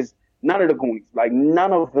these niggas, none of the goonies, like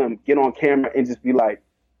none of them get on camera and just be like,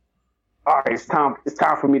 all right, it's time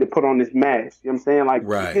for me to put on this mask. You know what I'm saying? Like,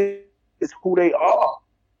 right. It's who they are.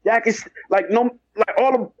 Jack is like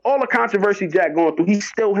all the controversy Jack going through, he's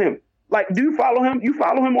still him. Like, do you follow him? You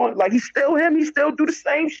follow him on, like, he's still him. He still do the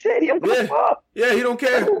same shit. He don't give a fuck. Yeah, he don't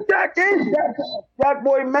care. That's who Jack is. Jack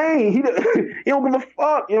Boy Maine. He don't give a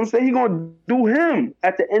fuck. You know what I'm saying? He gonna do him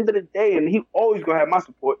at the end of the day, and he always gonna have my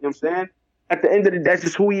support. You know what I'm saying? At the end of the day, that's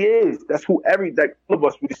just who he is. That's who like, all of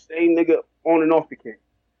us, we the same nigga on and off the camera.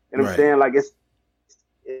 You know what I'm saying? Like,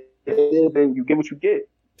 and you get what you get.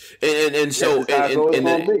 And so,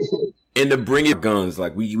 and to bring it guns,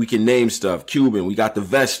 like we can name stuff. Cuban, we got the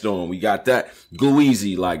vest on, we got that. Go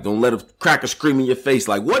easy, like don't let a cracker scream in your face.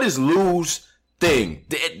 Like, what is Lou's thing?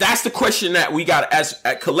 That's the question that we got to ask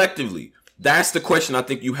collectively. That's the question I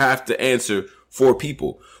think you have to answer for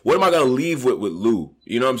people. What am I gonna leave with Lou?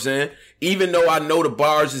 You know what I'm saying? Even though I know the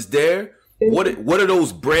bars is there, what are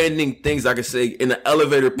those branding things I can say in the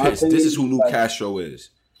elevator pitch? This is who Lou Castro is.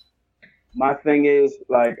 My thing is,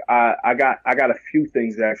 like, I got a few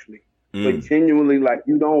things actually, but genuinely, like,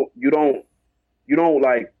 you don't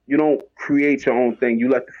create your own thing. You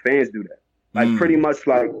let the fans do that. Like, pretty much,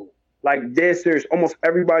 like dead serious. Almost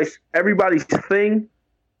everybody's thing.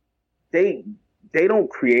 They don't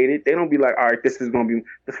create it. They don't be like, all right, this is gonna be.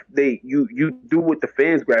 You do what the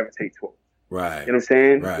fans gravitate towards. Right. You know what I'm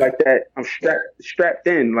saying? Right. Like that. I'm strapped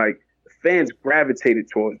in. Like the fans gravitated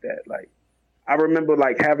towards that. Like. I remember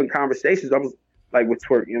like having conversations. I was like with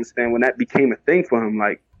Twerk, you know what I'm saying? When that became a thing for him,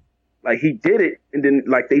 like he did it and then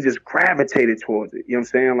like they just gravitated towards it. You know what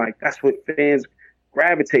I'm saying? Like that's what fans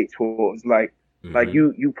gravitate towards. Like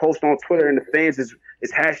you post on Twitter and the fans is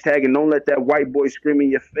hashtagging don't let that white boy scream in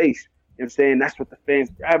your face. You know what I'm saying? That's what the fans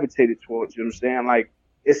gravitated towards. You know what I'm saying? Like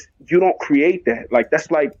you don't create that. Like that's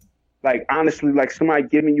like honestly, like somebody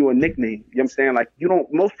giving you a nickname. You know what I'm saying? Like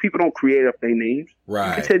most people don't create up their names. Right.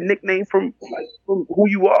 You can take a nickname from who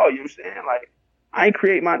you are. You know what I'm saying? Like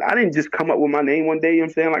I didn't just come up with my name one day. You know what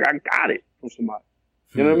I'm saying? Like I got it from somebody.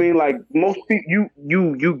 You know what I mean? Like most people,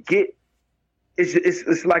 you get.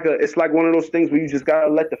 It's like one of those things where you just gotta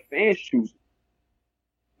let the fans choose.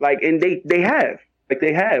 Like and they have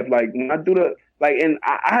like when I do the like and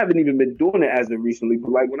I haven't even been doing it as of recently, but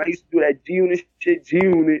like when I used to do that G Unit shit, G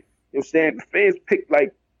Unit. You know what I'm saying? The fans picked,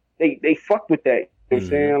 like, they fucked with that. You know what I'm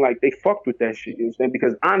saying? Like, they fucked with that shit. You know what I'm saying?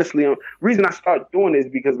 Because honestly, the reason I started doing this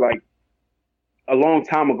is because, like, a long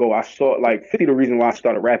time ago, I saw, like, 50 the reason why I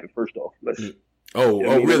started rapping, first off.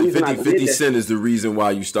 Really? 50 Cent is the reason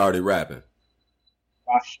why you started rapping?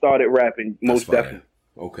 I started rapping, most definitely.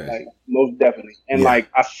 Okay. Like, most definitely. And, like,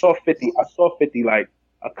 I saw 50, like,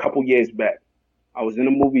 a couple years back. I was in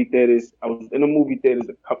the movie theaters a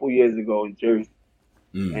couple years ago in Jersey.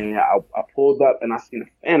 And I pulled up and I seen a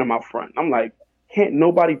fan in my front. I'm like, can't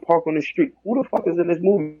nobody park on the street? Who the fuck is in this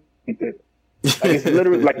movie theater? Like it's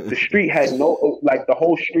literally like the street had the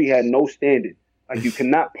whole street had no standing. Like you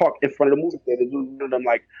cannot park in front of the movie theaters. One of them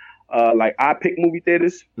like I pick movie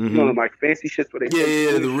theaters. You know them like fancy shits where they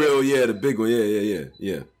the big one.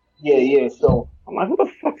 Yeah. So I'm like, who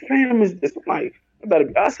the fuck fam is this? I'm like,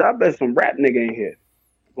 I bet some rap nigga in here.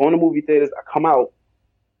 Go in the movie theaters. I come out.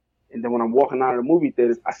 And then when I'm walking out of the movie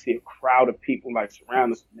theaters, I see a crowd of people like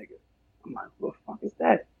surrounding this nigga. I'm like, what the fuck is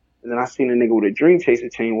that? And then I seen a nigga with a Dream Chaser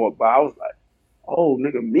chain walk by. I was like, oh,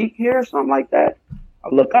 nigga, Meek here or something like that? I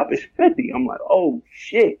look up, it's 50. I'm like, oh,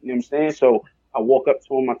 shit. You know what I'm saying? So I walk up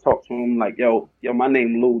to him, I talk to him like, yo, my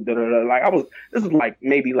name Lou. Da, da, da. Like this is like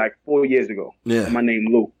maybe like 4 years ago. Yeah. My name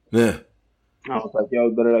Lou. Yeah. I was like,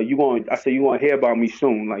 yo, da, da, da. I said, you gonna hear about me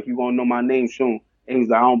soon. Like, you gonna know my name soon. And he was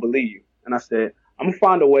like, I don't believe you. And I said, I'm gonna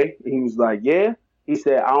find a way. And he was like, yeah. He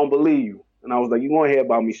said, I don't believe you. And I was like, you gonna hear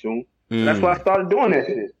about me soon. And that's why I started doing that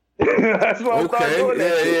shit. That's why I started doing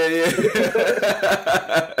that shit.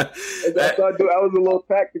 That was a little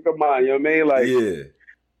tactic of mine, you know what I mean? Like, yeah.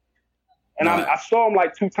 And I saw him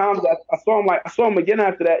like 2 times. I saw him again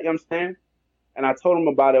after that, you know what I'm saying? And I told him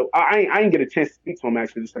about it. I didn't get a chance to speak to him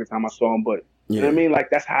actually the second time I saw him, but you know what I mean? Like,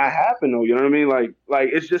 that's how it happened though, you know what I mean? Like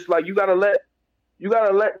it's just like you gotta let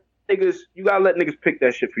niggas pick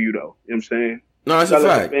that shit for you though. You know what I'm saying? No, that's a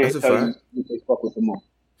fact. That's a fact. They fuck with them all.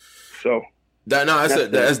 So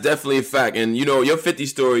that's definitely a fact. And you know, your 50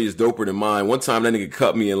 story is doper than mine. One time that nigga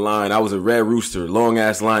cut me in line. I was a Red Rooster, long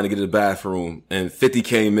ass line to get to the bathroom, and 50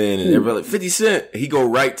 came in, and everybody like 50 Cent. He go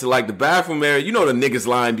right to like the bathroom area. You know the niggas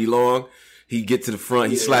line be long. He get to the front.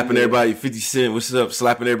 He slapping everybody. 50 Cent, what's up?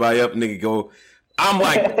 Slapping everybody up. Nigga go. I'm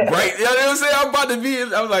like right. You know what I'm saying? I'm about to be.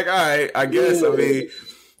 I was like, all right. I guess. I mean.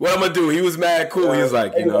 What I'm gonna do? He was mad cool. He was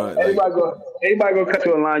like, you know, everybody go cut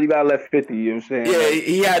you in line. You gotta let 50. You know what I'm saying? Yeah,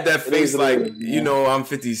 he had that face like, you know, I'm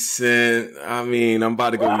 50 Cent. I mean, I'm about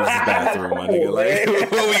to go use the bathroom, my nigga. Like,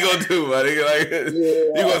 what we gonna do, my nigga? Like,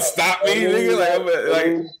 you gonna stop me, nigga?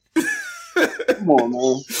 Like, come on, man.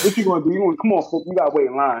 What you gonna do? Come on, 50. You gotta wait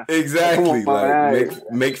in line. Exactly. Like,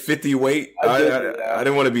 make 50 wait. I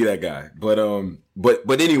didn't want to be that guy, but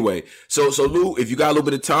anyway. So Lou, if you got a little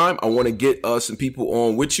bit of time, I want to get some people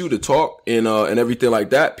on with you to talk and everything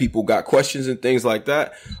like that. People got questions and things like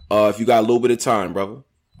that. If you got a little bit of time, brother.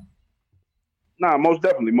 Nah, most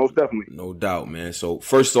definitely. No doubt, man. So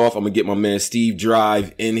first off, I'm gonna get my man Steve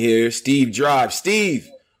Drive in here. Steve Drive. Steve,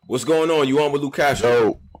 what's going on? You on with Lou Castro?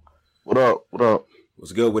 Yo, what up?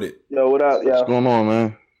 What's good with it? Yo, what up, yo? What's going on,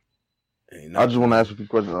 man? I just want to ask a few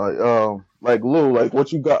questions. Like Lou, like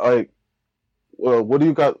what you got, like, what do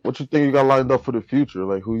you got? What you think you got lined up for the future?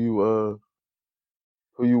 Like who you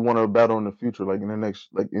want to battle in the future? Like in the next,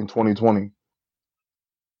 like in 2020.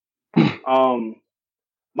 I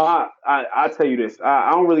tell you this. I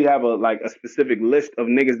don't really have a specific list of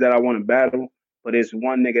niggas that I want to battle, but it's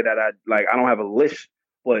one nigga that I like. I don't have a list,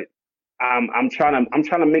 but I'm trying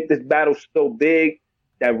to make this battle so big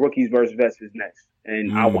that Rookies versus Vets is next,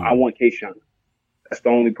 and I want K-Shine. That's the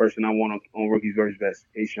only person I want on Rookies versus Vets.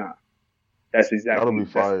 K-Shine. That's exactly. That'll be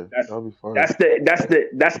fire. That'll be fire.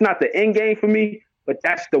 That's not the end game for me, but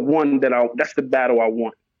that's the one that's the battle I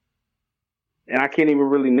want. And I can't even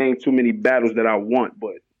really name too many battles that I want,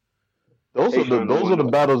 but those are the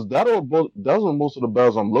battles. Those are most of the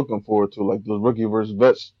battles I'm looking forward to, like the Rookie versus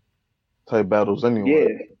Vets type battles.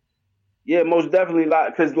 Anyway. Yeah, most definitely.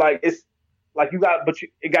 Like, cause like it's like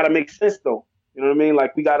it gotta make sense though. You know what I mean?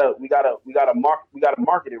 Like we gotta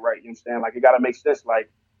market it right. You know what I'm saying? Like it gotta make sense.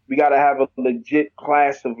 Like we gotta have a legit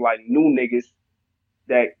class of like new niggas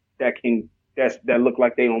that look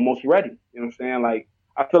like they almost ready. You know what I'm saying? Like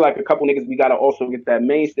I feel like a couple niggas we gotta also get that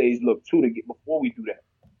main stage look too before we do that.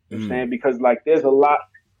 You know what I'm saying? Because like there's a lot.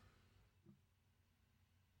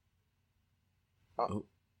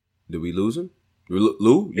 Did we lose him?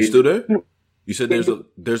 Lou, you still there? You said there's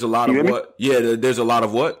a lot of what? Yeah, there's a lot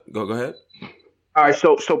of what? Go ahead. All right,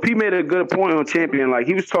 so P made a good point on Champion. Like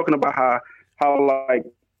he was talking about how like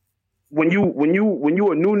when you a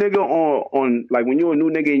new nigga on like when you a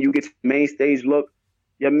new nigga and you get main stage look,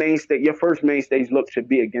 your first main stage look should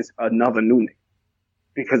be against another new nigga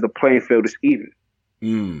because the playing field is even.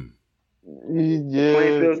 Yeah,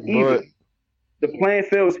 the playing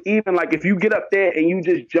field's even. Like if you get up there and you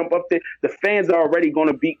just jump up there, the fans are already going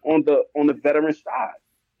to be on the veteran side.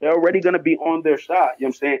 They're already going to be on their side. You know what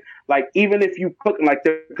I'm saying? Like even if you cook, like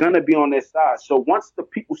they're going to be on their side. So once the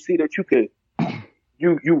people see that you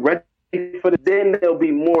ready for then they'll be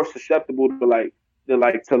more susceptible to you know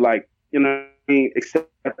what I mean,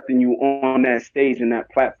 accepting you on that stage and that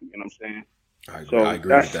platform. You know what I'm saying? I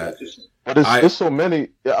agree with that. But it's so many.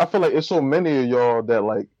 Yeah, I feel like it's so many of y'all that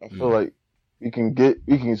like I feel like we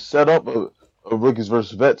can set up a Rookies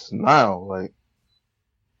versus Vets now. Like,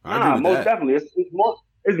 most definitely,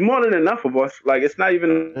 it's more than enough of us. Like, it's not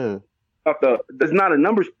even there's not a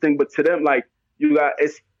numbers thing, but to them, like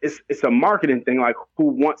it's a marketing thing. Like, who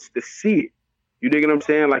wants to see it? You dig what I'm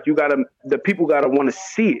saying? Like, the people gotta want to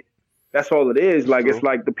see it. That's all it is. Like, it's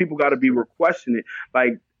like the people gotta be requesting it.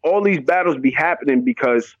 Like, all these battles be happening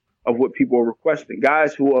because of what people are requesting.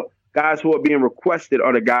 Guys who are being requested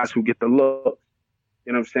are the guys who get the look.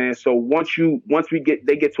 You know what I'm saying? So once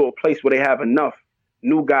they get to a place where they have enough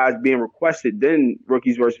new guys being requested, then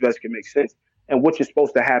Rookies versus Vets can make sense. and what is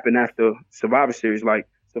supposed to happen after Survivor Series. Like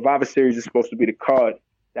Survivor Series is supposed to be the card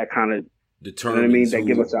that kind of determines. That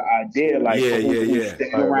give us an idea, like who's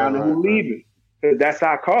sticking around and who's leaving. That's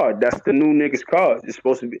our card. That's the new niggas card. It's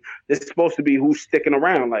supposed to be who's sticking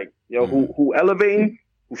around. Like, who elevating,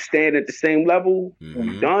 who's staying at the same level,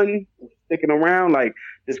 who's done, who's sticking around. Like,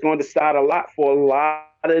 it's going to decide a lot for a lot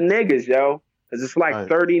of niggas, yo. Because it's like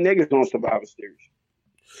 30 niggas on Survivor Series.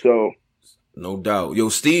 So. No doubt. Yo,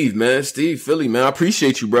 Steve, Philly, man. I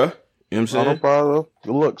appreciate you, bro. You know what I'm saying? No problem.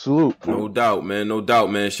 Good luck. Salute. No doubt, man.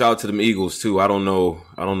 Shout out to them Eagles, too. I don't know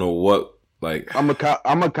what. Like, I'm a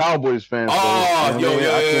Cowboys fan. Oh,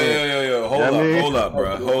 yo. Hold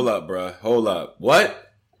up, bro. What?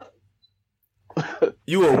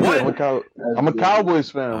 You a what? I'm a Cowboys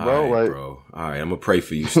fan, bro. All right, bro. All right, I'm gonna pray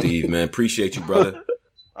for you, Steve, man. Appreciate you, brother.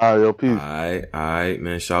 All right, yo, peace. All right,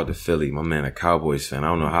 man. Shout out to Philly. My man, a Cowboys fan. I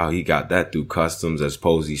don't know how he got that through customs, as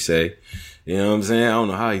Posey say. You know what I'm saying? I don't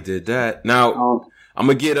know how he did that. Now, I'm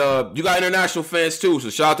gonna get you got international fans too, so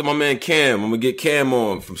shout out to my man Cam. I'm gonna get Cam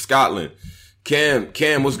on from Scotland.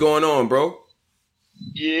 Cam, what's going on, bro?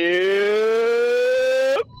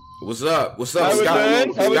 Yeah. What's up?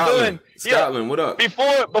 Scotland? How we doing? Scotland, what up? Before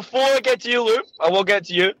I get to you, Luke, I will get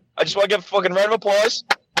to you. I just want to give a fucking round of applause.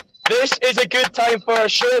 This is a good time for a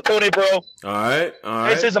show, Tony, bro. All right.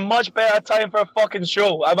 This is a much better time for a fucking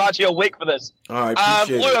show. I'm actually awake for this. All right,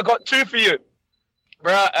 appreciate Luke, it. I got two for you.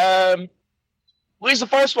 Bruh, at least the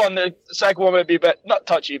first one, the second one might be a bit, not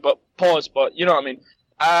touchy, but pause, but you know what I mean.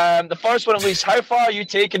 The first one, at least, how far are you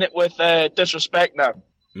taking it with disrespect now?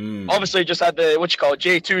 Obviously, just had the,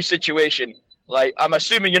 J2 situation. Like, I'm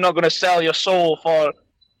assuming you're not going to sell your soul for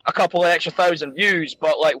a couple of extra thousand views,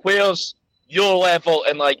 but, like, where's your level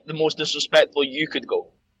and, like, the most disrespectful you could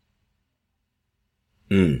go?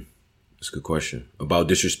 That's a good question. About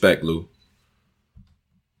disrespect, Lou.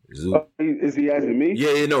 Is he asking me?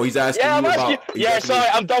 Yeah, no, he's asking you about... Sorry,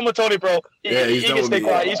 I'm done with Tony, bro. He can stay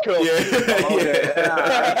quiet. He's cool.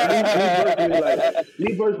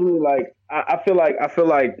 Me personally, like, I feel like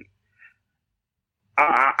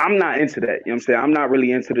I'm not into that. You know what I'm saying? I'm not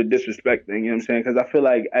really into the disrespect thing. You know what I'm saying? Because I feel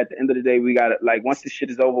like at the end of the day, we got to, like, once this shit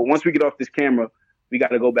is over, once we get off this camera, we got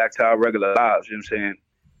to go back to our regular lives. You know what I'm saying?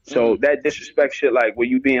 So that disrespect shit, like, where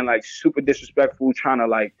you being, like, super disrespectful, trying to,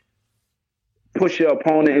 like, push your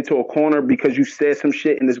opponent into a corner because you said some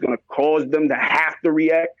shit and it's going to cause them to have to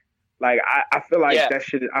react. Like, I feel like that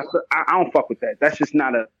shit, I don't fuck with that. That's just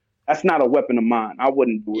not a weapon of mine. I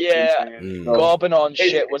wouldn't do it. Yeah, you know gobbing on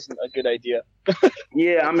shit wasn't a good idea.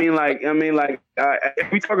 Yeah, I mean,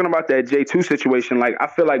 if we talking about that J2 situation, like, I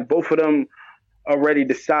feel like both of them already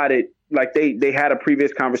decided, like, they had a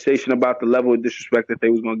previous conversation about the level of disrespect that they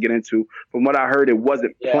was going to get into. From what I heard, it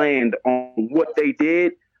wasn't planned on what they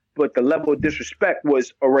did, but the level of disrespect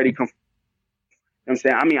was already confirmed. You know what I'm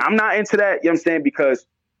saying? I mean, I'm not into that, you know what I'm saying? Because,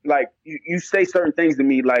 like, you say certain things to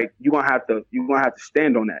me, like, you're gonna have to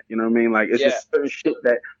stand on that. You know what I mean? Like, it's just certain shit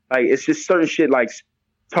that, like, it's just certain shit, like,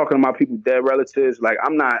 talking about people, dead relatives. Like,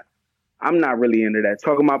 I'm not really into that.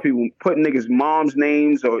 Talking about people, putting niggas' moms'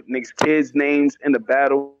 names or niggas' kids' names in the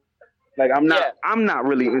battle. Like, I'm not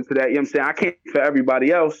really into that. You know what I'm saying? I can't for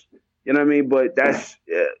everybody else. You know what I mean? But that's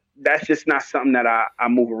just not something that I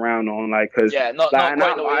move around on. Like, cause I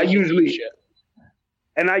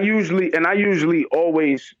usually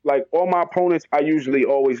always, like, all my opponents, I usually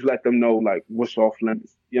always let them know, like, what's off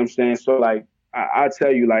limits. You know what I'm saying? So, like, I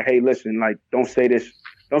tell you, like, hey, listen, like, don't say this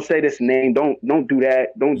name, don't do that,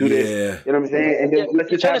 don't do this. You know what I'm saying? And then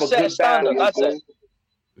let's just have a good battle. That's it.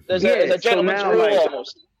 There's a gentleman's rule, like,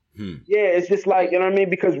 almost. Yeah, it's just like, you know what I mean?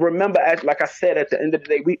 Because remember, like I said, at the end of the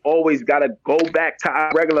day, we always got to go back to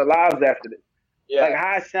our regular lives after this. Yeah. Like,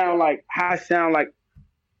 how I sound like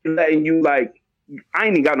letting you, like, I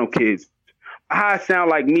ain't even got no kids. How I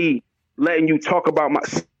sound like me letting you talk about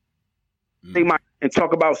and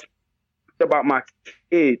talk about my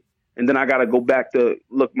kid, and then I gotta go back to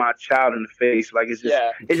look my child in the face. Like, it's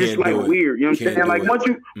just like weird. You know what I'm saying? Like,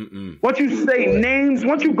 once you say names,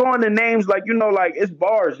 once you go into names, like, you know, like, it's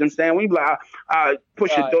bars. You know what I'm saying? When you like, I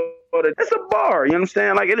push your daughter, it's a bar. You know what I'm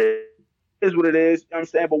saying? Like, it is what it is. You know what I'm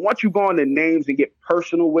saying? But once you go into names and get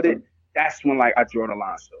personal with it, that's when, like, I draw the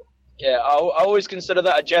line. So. Yeah, I always consider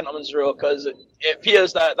that a gentleman's rule, because it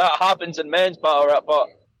appears that happens in men's battle rap, but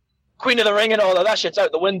Queen of the Ring and all that shit's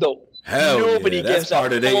out the window. Hell Nobody yeah, gives a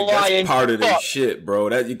flying that's part of their shit, bro.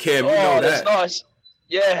 That you can't, you know that. That's nice.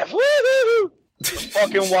 Yeah, woo-hoo-hoo. It's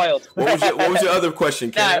fucking wild. What was your other question,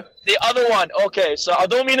 Cam? Now, the other one, okay, so I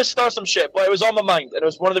don't mean to start some shit, but it was on my mind, and it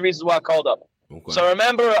was one of the reasons why I called up. Okay. So I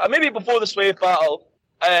remember, maybe before the Swave battle,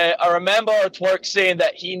 I remember Twerk saying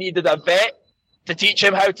that he needed a vet to teach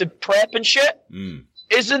him how to prep and shit.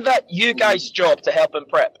 Isn't that you guys' job to help him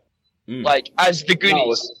prep? Like, as the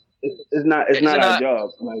Goonies? No, it's not our job.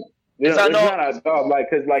 Like, it's not our job. Like,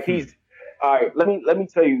 cause like he's all right. Let me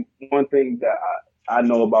tell you one thing that I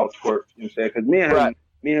know about Twerk. You know what I'm saying? Because me and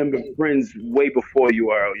him been friends way before you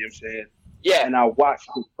are. You know what I'm saying? Yeah. And I watched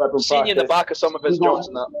his prepping process. Seen you in the back of some of his jokes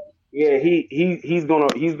and that. Yeah, he's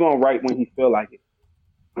gonna write when he feel like it.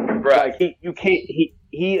 Right. Like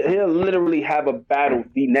he'll literally have a battle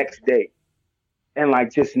the next day, and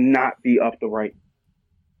like just not be up to write.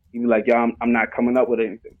 He'd be like, "Yo, I'm not coming up with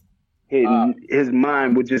anything." His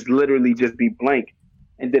mind would just literally just be blank,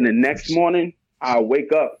 and then the next morning I'll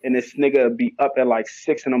wake up and this nigga would be up at like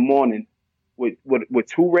 6 a.m. with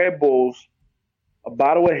 2 Red Bulls, a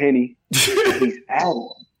bottle of Henny, and he's at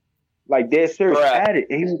it. Like dead serious at it.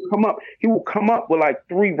 And he will come up with like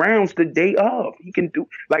 3 rounds the day of. He can do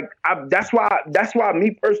like that's why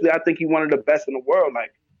me personally, I think he's one of the best in the world,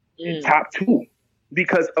 like top 2.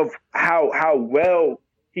 Because of how well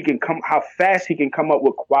he can how fast he can come up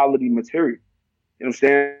with quality material. You know what I'm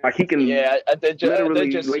saying? Like he can literally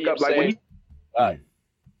wake up like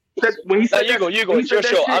when he said you go, it's your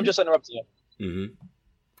show. I'm just interrupting you.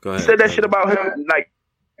 Go ahead. He said that shit about him like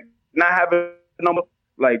not having a number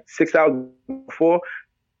like 6 hours before.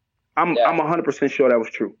 I'm 100% sure that was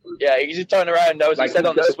true. Yeah, he turned around. That was like, he said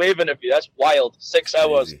on the Swave interview. That's wild. 6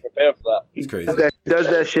 hours to prepare for that. He's crazy. Does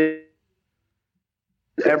that shit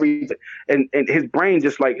every and his brain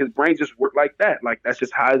just work like that. Like that's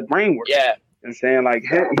just how his brain works. Yeah. You know what I'm saying? Like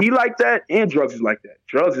he like that and drugs is like that.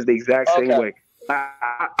 Drugs is the exact same way.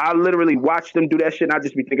 I literally watch them do that shit and I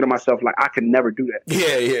just be thinking to myself like I could never do that.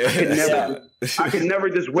 Yeah. I could never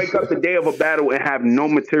just wake up the day of a battle and have no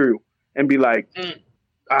material and be like,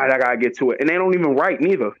 all right, I gotta get to it. And they don't even write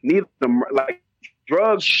neither of them. Like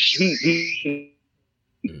drugs, he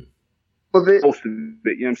of it, most of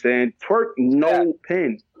it, you know what I'm saying? Twerk, no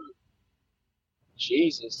pen.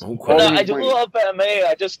 Jesus. I do love MMA.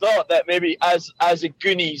 I just thought that maybe as a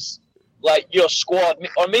Goonies, like your squad,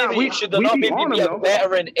 or maybe you should not maybe be a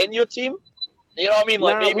veteran in your team. You know what I mean?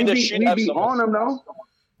 Like maybe there should have some. On him though.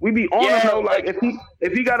 We be on him though. Like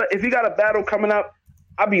if he got a battle coming up,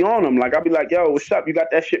 I be on him. Like I be like, yo, what's up? You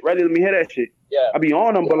got that shit ready? Let me hear that shit. Yeah. I be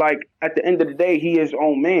on him, but like at the end of the day, he is his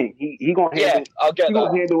own man. He gonna handle.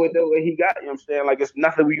 Gonna handle it the way he got. You know what I'm saying? Like it's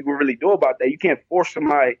nothing we can really do about that. You can't force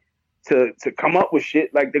somebody to come up with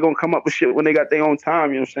shit. Like they're gonna come up with shit when they got their own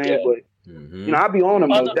time. You know what I'm saying? But you know, I be on him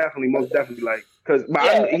most definitely. Like because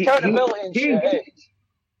he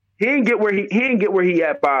didn't get where he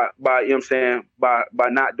at by you know what I'm saying by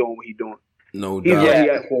not doing what he doing. No doubt. He's where he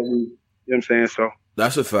at for a reason. You know what I'm saying? So.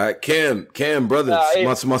 That's a fact. Cam, brothers,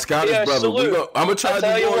 my Scottish brother. I'm gonna try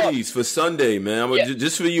to do more of these for Sunday, man.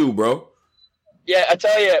 Just for you, bro. Yeah, I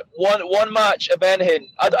tell you, one match of anything.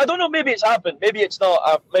 I don't know. Maybe it's happened. Maybe it's not.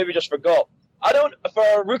 I maybe just forgot. I don't.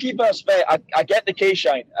 For a rookie versus vet, I get the K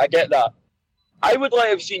shine. I get that. I would like to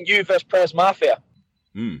have seen you versus Prez Mafia.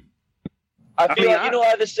 I feel like, you know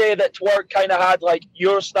how they say that Twerk kind of had like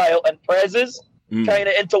your style and Prez's kind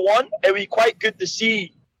of into one. It would be quite good to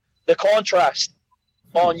see the contrast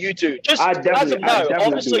on YouTube. Just as of now,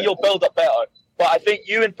 obviously you'll build up better. But I think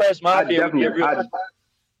you and Prez Mafia would be a real.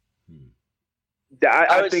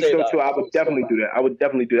 I think so too. I would definitely do that.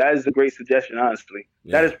 That is a great suggestion, honestly.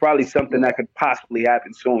 Yeah. That is probably something that could possibly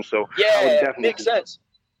happen soon. So makes sense.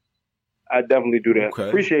 I definitely do that. Okay.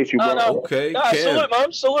 Appreciate you, bro. Okay. Cam. Salute,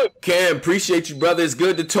 man. Salute. Cam, appreciate you, brother. It's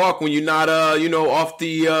good to talk when you're not, off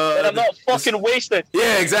the. And I'm not fucking wasted.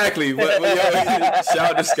 Yeah, exactly. Shout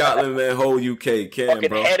out to Scotland, man. Whole UK, Cam, fucking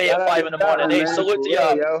bro. Headache at 5 a.m. Hey, salute to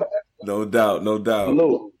y'all. No doubt.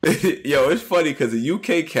 Yo, it's funny because the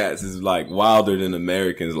UK cats is like wilder than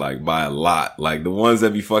Americans, like by a lot. Like the ones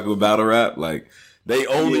that be fucking with battle rap, like they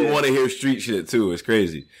only want to hear street shit too. It's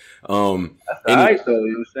crazy. That's nice though,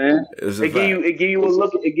 you know what I'm saying? It give you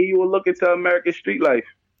a look into American street life.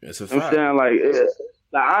 It's a fact. You know what I'm saying?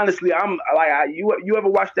 Like honestly, I'm like you ever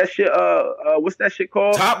watch that shit? What's that shit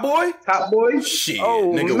called? Top Boy. Shit,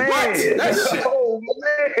 nigga, man. what? That shit. Oh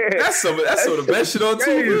man, that's some of the best shit on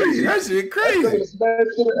TV. That shit crazy.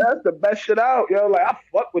 That's the best shit out, yo. Like I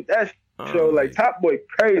fuck with that show. Like Top Boy,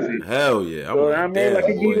 crazy. Hell yeah. I mean, like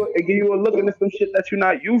it give you a look into some shit that you're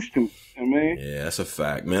not used to. I mean, yeah, that's a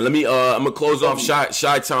fact, man. Let me. I'm gonna close off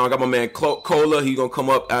Shy Town. I got my man Cola. He gonna come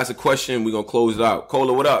up, ask a question. We gonna close it out.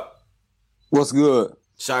 Cola, what up? What's good?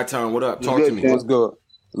 Shy Town, what up? Talk to me. What's good?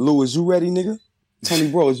 Lou, is you ready, nigga?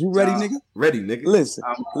 Tony Bro, is you ready, nigga? Ready, nigga. Listen.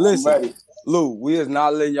 Ready. Lou, we is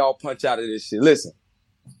not letting y'all punch out of this shit. Listen.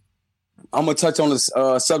 I'm gonna touch on this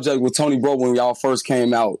subject with Tony Bro when y'all first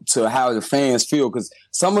came out to how the fans feel, because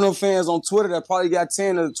some of them fans on Twitter that probably got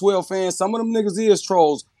 10 or 12 fans, some of them niggas is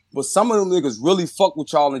trolls, but some of them niggas really fuck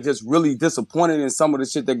with y'all and just really disappointed in some of the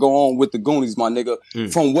shit that go on with the Goonies, my nigga,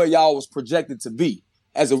 from where y'all was projected to be.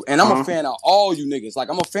 And I'm a fan of all you niggas. Like,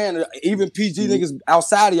 I'm a fan of even PG niggas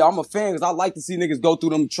outside of y'all. I'm a fan because I like to see niggas go through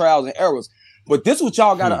them trials and errors. But this what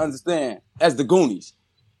y'all gotta understand as the Goonies.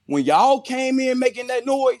 When y'all came in making that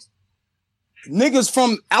noise, niggas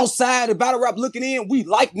from outside of battle rap looking in, we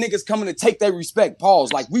like niggas coming to take their respect.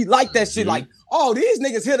 Pause. Like, we like that shit. Like, oh, these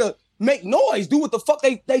niggas here to make noise, do what the fuck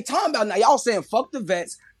they talking about. Now, y'all saying fuck the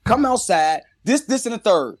vets, come outside, this, and the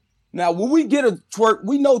third. Now, when we get a Twerk,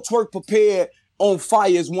 we know Twerk prepared on fire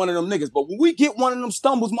is one of them niggas. But when we get one of them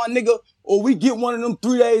stumbles, my nigga, or we get one of them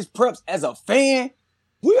 3 days preps as a fan,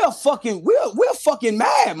 we're fucking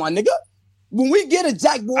mad, my nigga. When we get a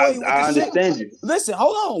Jack Boy, I understand you. Listen,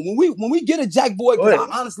 hold on. When we get a Jack Boy, because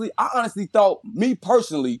I honestly thought, me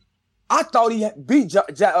personally, I thought he beat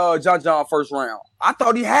John first round. I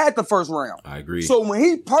thought he had the first round. I agree. So when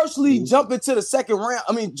he personally jump into the second round,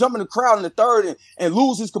 jump in the crowd in the third and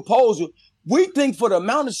lose his composure, we think for the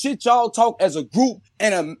amount of shit y'all talk as a group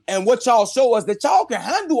and what y'all show us that y'all can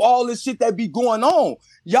handle all this shit that be going on.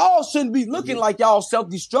 Y'all shouldn't be looking like y'all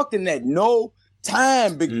self-destructing at no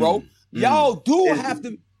time, big bro. Y'all do have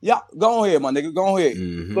to. Y'all go ahead, my nigga. Go ahead.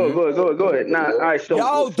 Go ahead. Nah, all right. So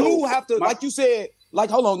y'all do have to, like you said. Like,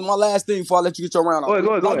 hold on, my last thing before I let you get your round off.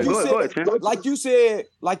 Go ahead. Like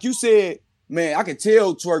you said, man, I can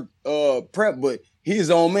tell Twerk prep, but he's his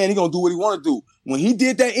own man. He gonna do what he want to do. When he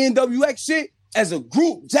did that NWX shit as a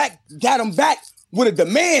group, Jack got him back with a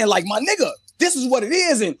demand. Like, my nigga, this is what it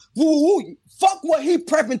is, and fuck what he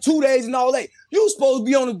prepping 2 days and all that. You supposed to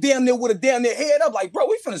be on a damn near with a damn near head up. Like, bro,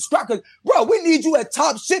 we finna strike. Bro, we need you at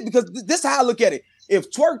top shit, because this is how I look at it.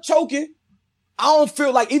 If Twerk choking, I don't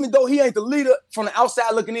feel like, even though he ain't the leader, from the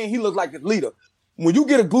outside looking in, he look like the leader. When you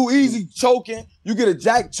get a Glue Easy choking, you get a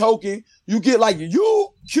Jack choking, you get like you,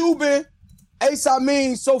 Cuban, Ace,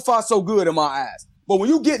 so far so good in my eyes. But when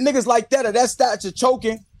you get niggas like that or that stature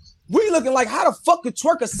choking, we looking like, how the fuck could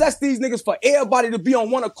Twerk assess these niggas for everybody to be on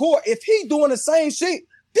one accord if he doing the same shit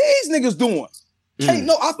these niggas doing?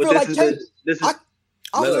 I feel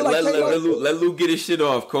like let Lou get his shit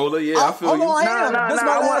off, Cola. Yeah, I feel you.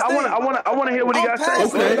 I want to hear what he got to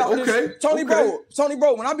say. Okay. Tony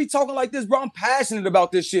Bro, when I be talking like this, bro, I'm passionate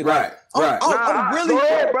about this shit. Right. I'm really,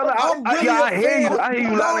 brother. I hear you. I hear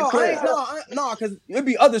you loud and clear. No, because it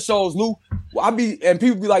be other shows, Lou. And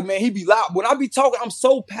people be like, man, he be loud. When I be talking, I'm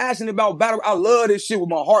so passionate about battle. I love this shit with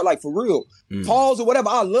my heart, like, for real. Pause or whatever.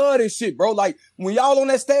 I love this shit, bro. Like, when y'all on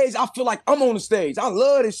that stage, I feel like I'm on the stage. I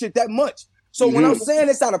love this shit that much. So when I'm saying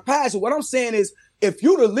this out of passion, what I'm saying is, if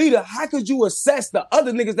you the leader, how could you assess the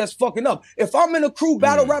other niggas that's fucking up? If I'm in a crew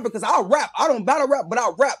battle rap, because I rap, I don't battle rap, but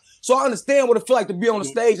I rap. So I understand what it feel like to be on the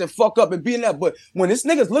stage and fuck up and be in that. But when this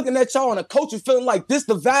nigga's looking at y'all and the coach is feeling like this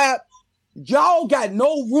the vibe, y'all got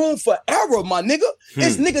no room for error, my nigga.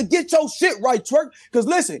 This nigga, get your shit right, Twerk. Because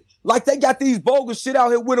listen, like they got these bogus shit out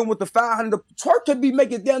here with him with the 500. Twerk could be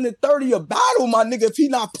making down to 30 a battle, my nigga, if he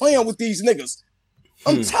not playing with these niggas.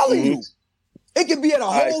 I'm telling you. It could be at a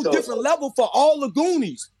whole different level for all the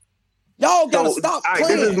Goonies. Y'all gotta stop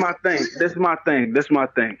playing. This is my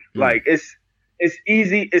thing. Like, it's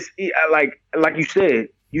easy. Like you said.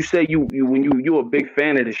 You say you a big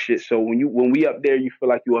fan of this shit. So when we up there, you feel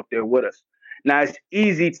like you up there with us. Now, it's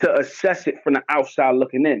easy to assess it from the outside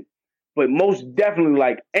looking in, but most definitely,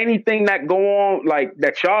 like, anything that go on, like,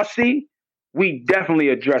 that y'all see, we definitely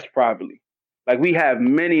address privately. Like, we have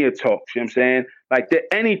many a talks, you know what I'm saying? Like,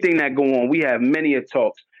 anything that go on, we have many a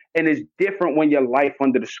talks. And it's different when your life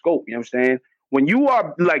under the scope, you know what I'm saying? When you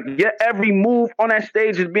are, like, your every move on that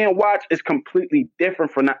stage is being watched, it's completely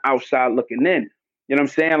different from the outside looking in. You know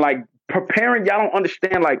what I'm saying? Like, preparing, y'all don't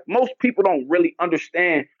understand. Like, most people don't really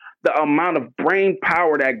understand the amount of brain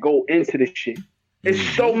power that go into this shit. It's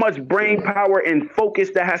so much brain power and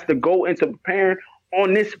focus that has to go into preparing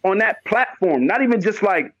on that platform. Not even just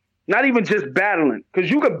battling. Because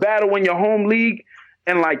you could battle in your home league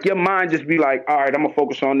and, like, your mind just be like, all right, I'm going to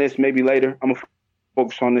focus on this maybe later. I'm going to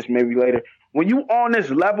focus on this maybe later. When you on this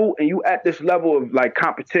level and you at this level of, like,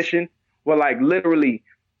 competition where, like, literally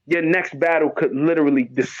your next battle could literally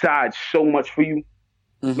decide so much for you.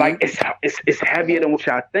 Like, it's heavier than what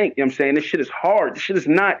y'all think. You know what I'm saying? This shit is hard. This shit is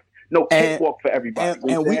not no cakewalk for everybody.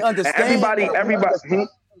 And we understand. Everybody.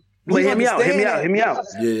 But hear me out. Hear me out.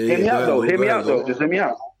 Hear me out though. Just hear me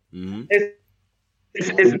out.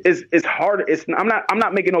 It's hard. I'm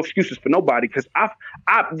not making no excuses for nobody, because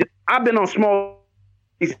I've been on small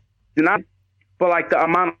and I But like the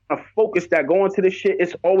amount of focus that go into this shit,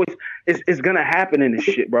 it's gonna happen in this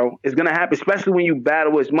shit, bro. It's gonna happen, especially when you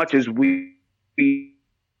battle as much as we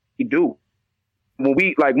do. When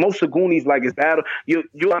we like most of Goonies, like it's battle, you're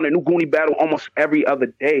on a new Goonie battle almost every other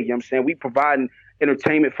day. You know what I'm saying? We providing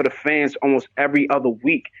entertainment for the fans almost every other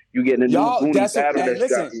week. You getting a new Goonie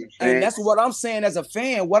battle. And that's what I'm saying as a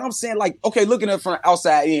fan. What I'm saying, like, okay, looking at it from the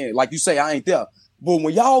outside in, like you say, I ain't there. But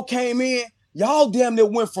when y'all came in, y'all damn near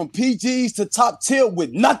went from PGs to top tier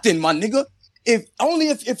with nothing, my nigga. If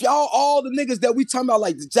y'all, all the niggas that we talking about,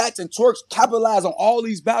 like the Jacks and Twerks, capitalize on all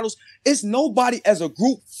these battles, it's nobody as a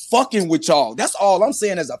group fucking with y'all. That's all I'm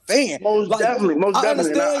saying as a fan. Most definitely. I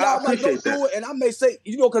understand y'all might go through it, and I may say,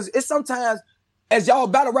 because it's sometimes, as y'all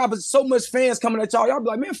battle rappers, so much fans coming at y'all be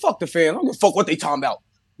like, man, fuck the fans. I don't give a fuck what they talking about.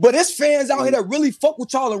 But it's fans out here that really fuck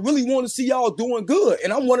with y'all and really want to see y'all doing good.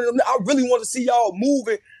 And I'm one of them. I really want to see y'all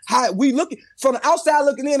moving. How we looking from the outside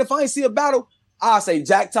looking in. If I ain't see a battle, I say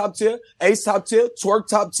Jack top tier, Ace top tier, Twerk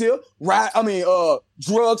top tier,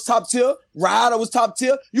 Drugs top tier, Ryder was top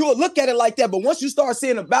tier. You will look at it like that. But once you start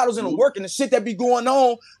seeing the battles and the work and the shit that be going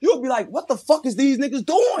on, you'll be like, what the fuck is these niggas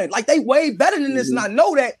doing? Like they way better than this, and I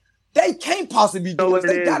know that. They can't possibly do it.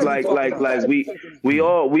 They gotta we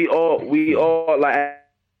all like,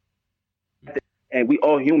 and we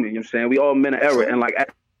all human, you know what I'm saying? We all men of error. And like at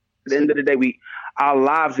the end of the day, our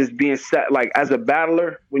lives is being set, like as a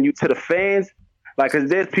battler, when you to the fans, like, cause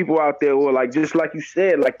there's people out there who are like, just like you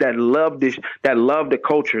said, like that love the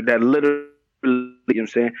culture, that literally, you know what I'm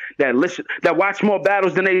saying? That watch more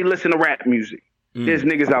battles than they listen to rap music. There's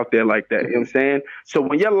niggas out there like that, you know what I'm saying? So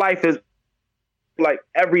when your life is like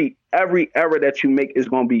every error that you make is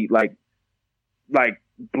gonna be like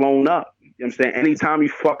blown up. You know what I'm saying? Anytime you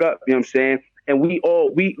fuck up, you know what I'm saying? And we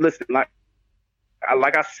listen, like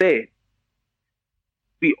I said,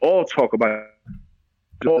 we all talk about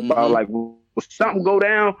it. Like when something go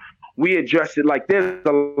down, we address it. Like there's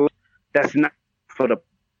a that's not for the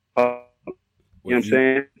you know what I'm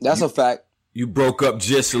saying? That's a fact. You broke up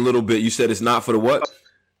just a little bit. You said it's not for the what?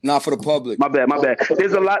 Not for the public. My bad.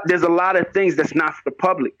 There's a lot of things that's not for the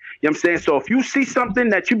public. You know what I'm saying? So if you see something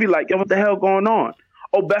that you be like, yo, what the hell going on?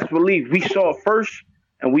 Oh, best believe we saw it first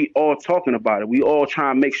and we all talking about it. We all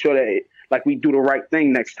trying to make sure that like we do the right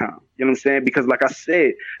thing next time. You know what I'm saying? Because like I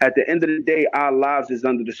said, at the end of the day, our lives is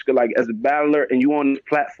under the skill. Like as a battler and you on this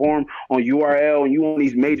platform on URL and you on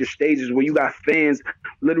these major stages where you got fans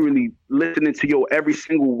literally listening to your every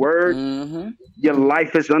single word, your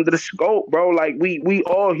life is under the scope, bro. Like we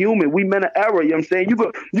all human. We men of error. You know what I'm saying?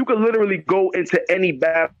 You could literally go into any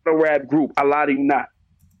battle rap group. A lot of you not.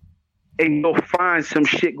 And you'll find some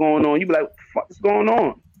shit going on. You be like, what the fuck is going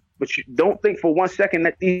on? But you don't think for 1 second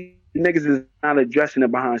that these niggas is not addressing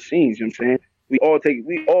it behind scenes, you know what I'm saying?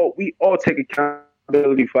 We all take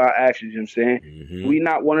accountability for our actions, you know what I'm saying? We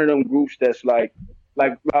not one of them groups that's like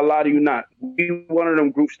a lot of you not. We one of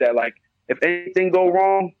them groups that like, if anything go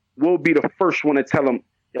wrong, we'll be the first one to tell them,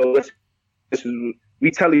 yo,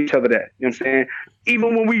 we tell each other that, you know what I'm saying?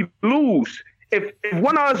 Even when we lose, if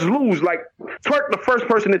one of us lose, like Twerk the first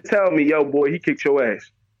person to tell me, yo, boy, he kicked your ass.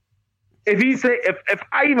 If he say, if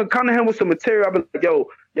I even come to him with some material, I'll be like,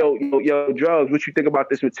 yo, Drugs, what you think about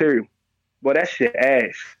this material? Boy, that shit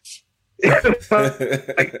ass.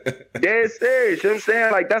 Like, dead serious, you know what I'm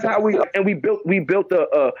saying? Like that's how we built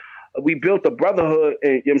a brotherhood,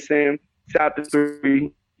 and you know what I'm saying? Chapter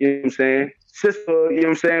 3, you know what I'm saying? Sister, you know what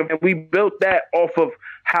I'm saying? And we built that off of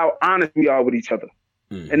how honest we are with each other.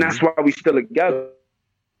 And that's why we still together.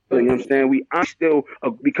 You know what I'm saying? I'm still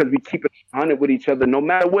because we keep it 100 with each other, no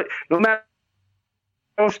matter what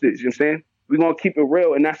else it is. You know what I'm saying? We're gonna keep it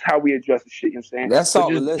real, and that's how we address the shit. You know what I'm saying? That's all.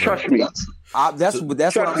 Trust me.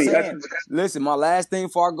 That's what I'm saying. Listen, my last thing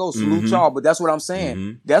before I go, salute y'all. But that's what I'm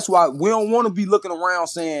saying. That's why we don't want to be looking around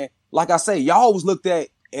saying, like I say, y'all was looked at.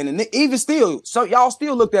 And even still, so y'all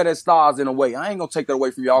still looked at as stars in a way. I ain't gonna take that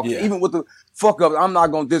away from y'all. Yeah. Even with the fuck up, I'm not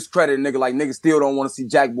gonna discredit a nigga. Like niggas still don't want to see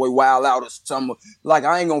Jack Boy wild out or something. Like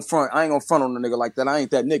I ain't gonna front on a nigga like that. I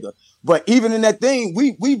ain't that nigga. But even in that thing,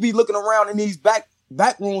 we be looking around in these back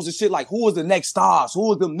rooms and shit like, who is the next stars?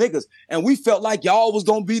 Who is them niggas? And we felt like y'all was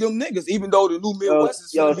gonna be them niggas, even though the new Midwest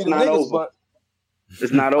is gonna be them niggas. But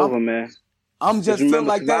it's not over, man. I'm just feeling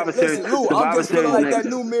like that. Listen, Lou, I'm just feeling like that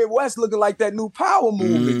new Midwest looking like that new power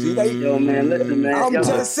movement, G. Yo, man, listen, man. I'm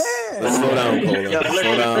just saying. Slow down,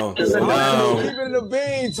 Cola. Slow down. Keep it in the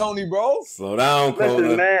bean, Tony, bro. Slow down,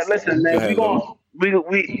 Cola. Listen, man.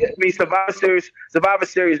 We Survivor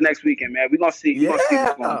Series next weekend, man. We gonna see. We gonna see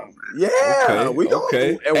what's going on, man. Yeah, we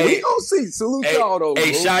gonna see. Salute y'all though.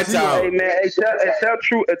 Hey, shout out. Hey, man.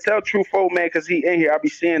 Tell True Folk, man, because he in here. I be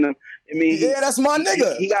seeing him. I mean, yeah, that's my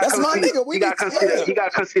nigga. That's my nigga. He got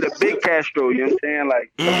to come see the big Castro. You know what I'm saying?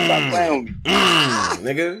 Like, don't stop playing with me,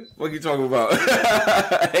 nigga. What you talking about?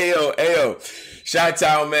 Ayo.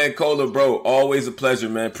 Chi-Town, man. Cola, bro. Always a pleasure,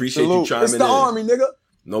 man. Appreciate you chiming in. It's the Army, nigga.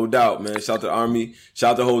 No doubt, man. Shout out to the Army.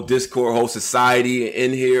 Shout out to the whole Discord, whole society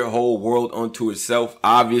in here, whole world unto itself.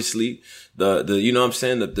 Obviously, the you know what I'm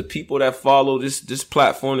saying? The people that follow this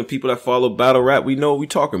platform, the people that follow battle rap, we know what we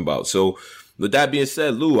talking about. So with that being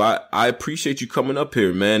said, Lou, I appreciate you coming up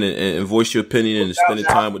here, man, and voice your opinion and spending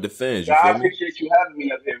time with the fans. You feel I appreciate you having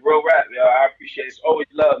me up here. Real rap, yo. I appreciate it. It's always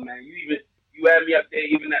love, man. You had me up there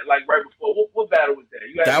even at like right before. What battle was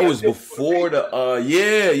that? That was before that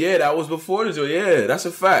was before the yeah, that's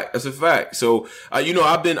a fact. So you know,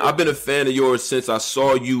 I've been a fan of yours since I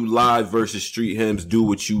saw you live versus Street Hymns do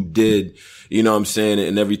what you did, you know what I'm saying,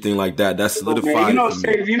 and everything like that. That solidified. You know it's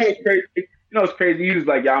crazy. You know it's crazy. You was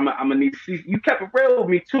like, yo, I'm gonna need to see. You kept it real with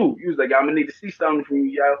me too. You was like, yo, I'm gonna need to see something from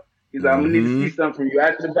you, yo. He's like, I'm gonna need to see something from you.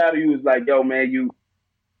 After the battle, you was like, yo, man, you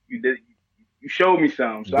showed me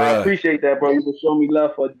something. So I appreciate that, bro. You been showing me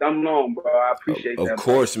love for dumb long, bro. I appreciate that. Of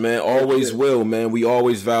course, man. Always will, man. We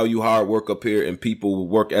always value hard work up here and people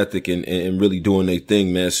with work ethic and really doing their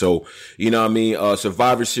thing, man. So, you know what I mean?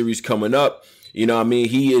 Survivor Series coming up. You know what I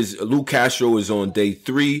mean? Lou Castro is on day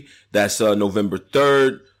 3. That's November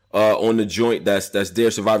 3rd. On the joint that's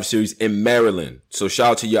their Survivor Series in Maryland. So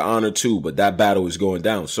shout out to Your Honor too, but that battle is going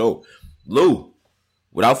down. So, Lou,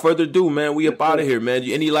 without further ado, man, we up out of here, man.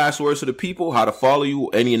 Any last words to the people? How to follow you?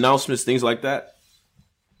 Any announcements? Things like that?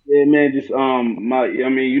 Yeah, man. Just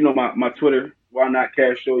my Twitter. Why not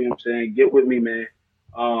Castro? You know what I'm saying? Get with me, man.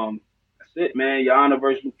 That's it, man. Your Honor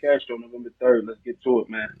versus Luke Castro, November 3rd. Let's get to it,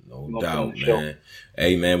 man. No doubt, man.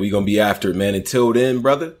 Hey, man, we gonna be after it, man. Until then,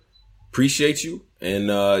 brother, appreciate you, and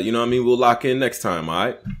you know what I mean. We'll lock in next time, all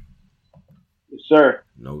right? Yes, sir.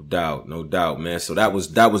 No doubt, man. So that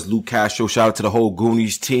was Luke Castro. Shout out to the whole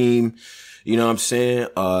Goonies team. You know what I'm saying?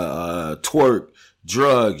 Twerk,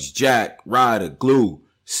 Drugs, Jack, Ryder, Glue,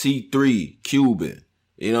 C3, Cuban.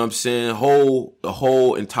 You know what I'm saying? The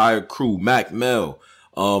whole entire crew, Mac Mel,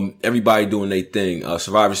 everybody doing their thing.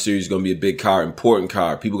 Survivor Series is gonna be a big card, important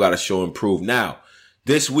card. People gotta show and prove. Now,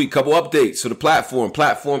 this week, couple updates. So the platform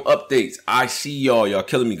updates. I see y'all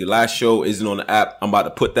killing me. The last show isn't on the app. I'm about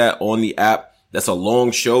to put that on the app. That's a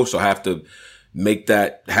long show, so I have to make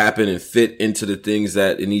that happen and fit into the things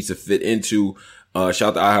that it needs to fit into. Shout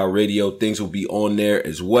out to iHeartRadio. Things will be on there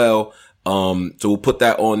as well. So we'll put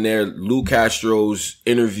that on there. Lou Castro's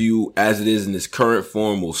interview, as it is in its current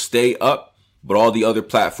form, will stay up, but all the other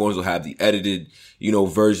platforms will have the edited, you know,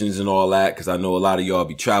 versions and all that. Cause I know a lot of y'all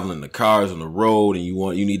be traveling in the cars on the road and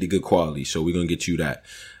you need the good quality. So we're going to get you that.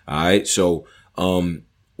 All right. So,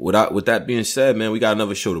 with that being said, man, we got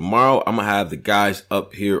another show tomorrow. I'm going to have the guys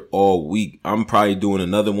up here all week. I'm probably doing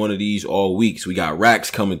another one of these all week. So we got Rax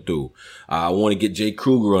coming through. I want to get Jay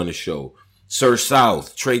Kruger on the show. Sir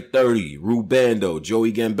South, Trey 30, Rubando,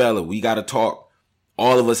 Joey Gambella. We got to talk.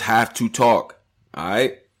 All of us have to talk. All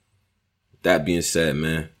right. That being said,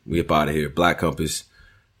 man, we up out of here. Black Compass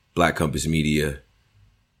Media.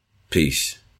 Peace.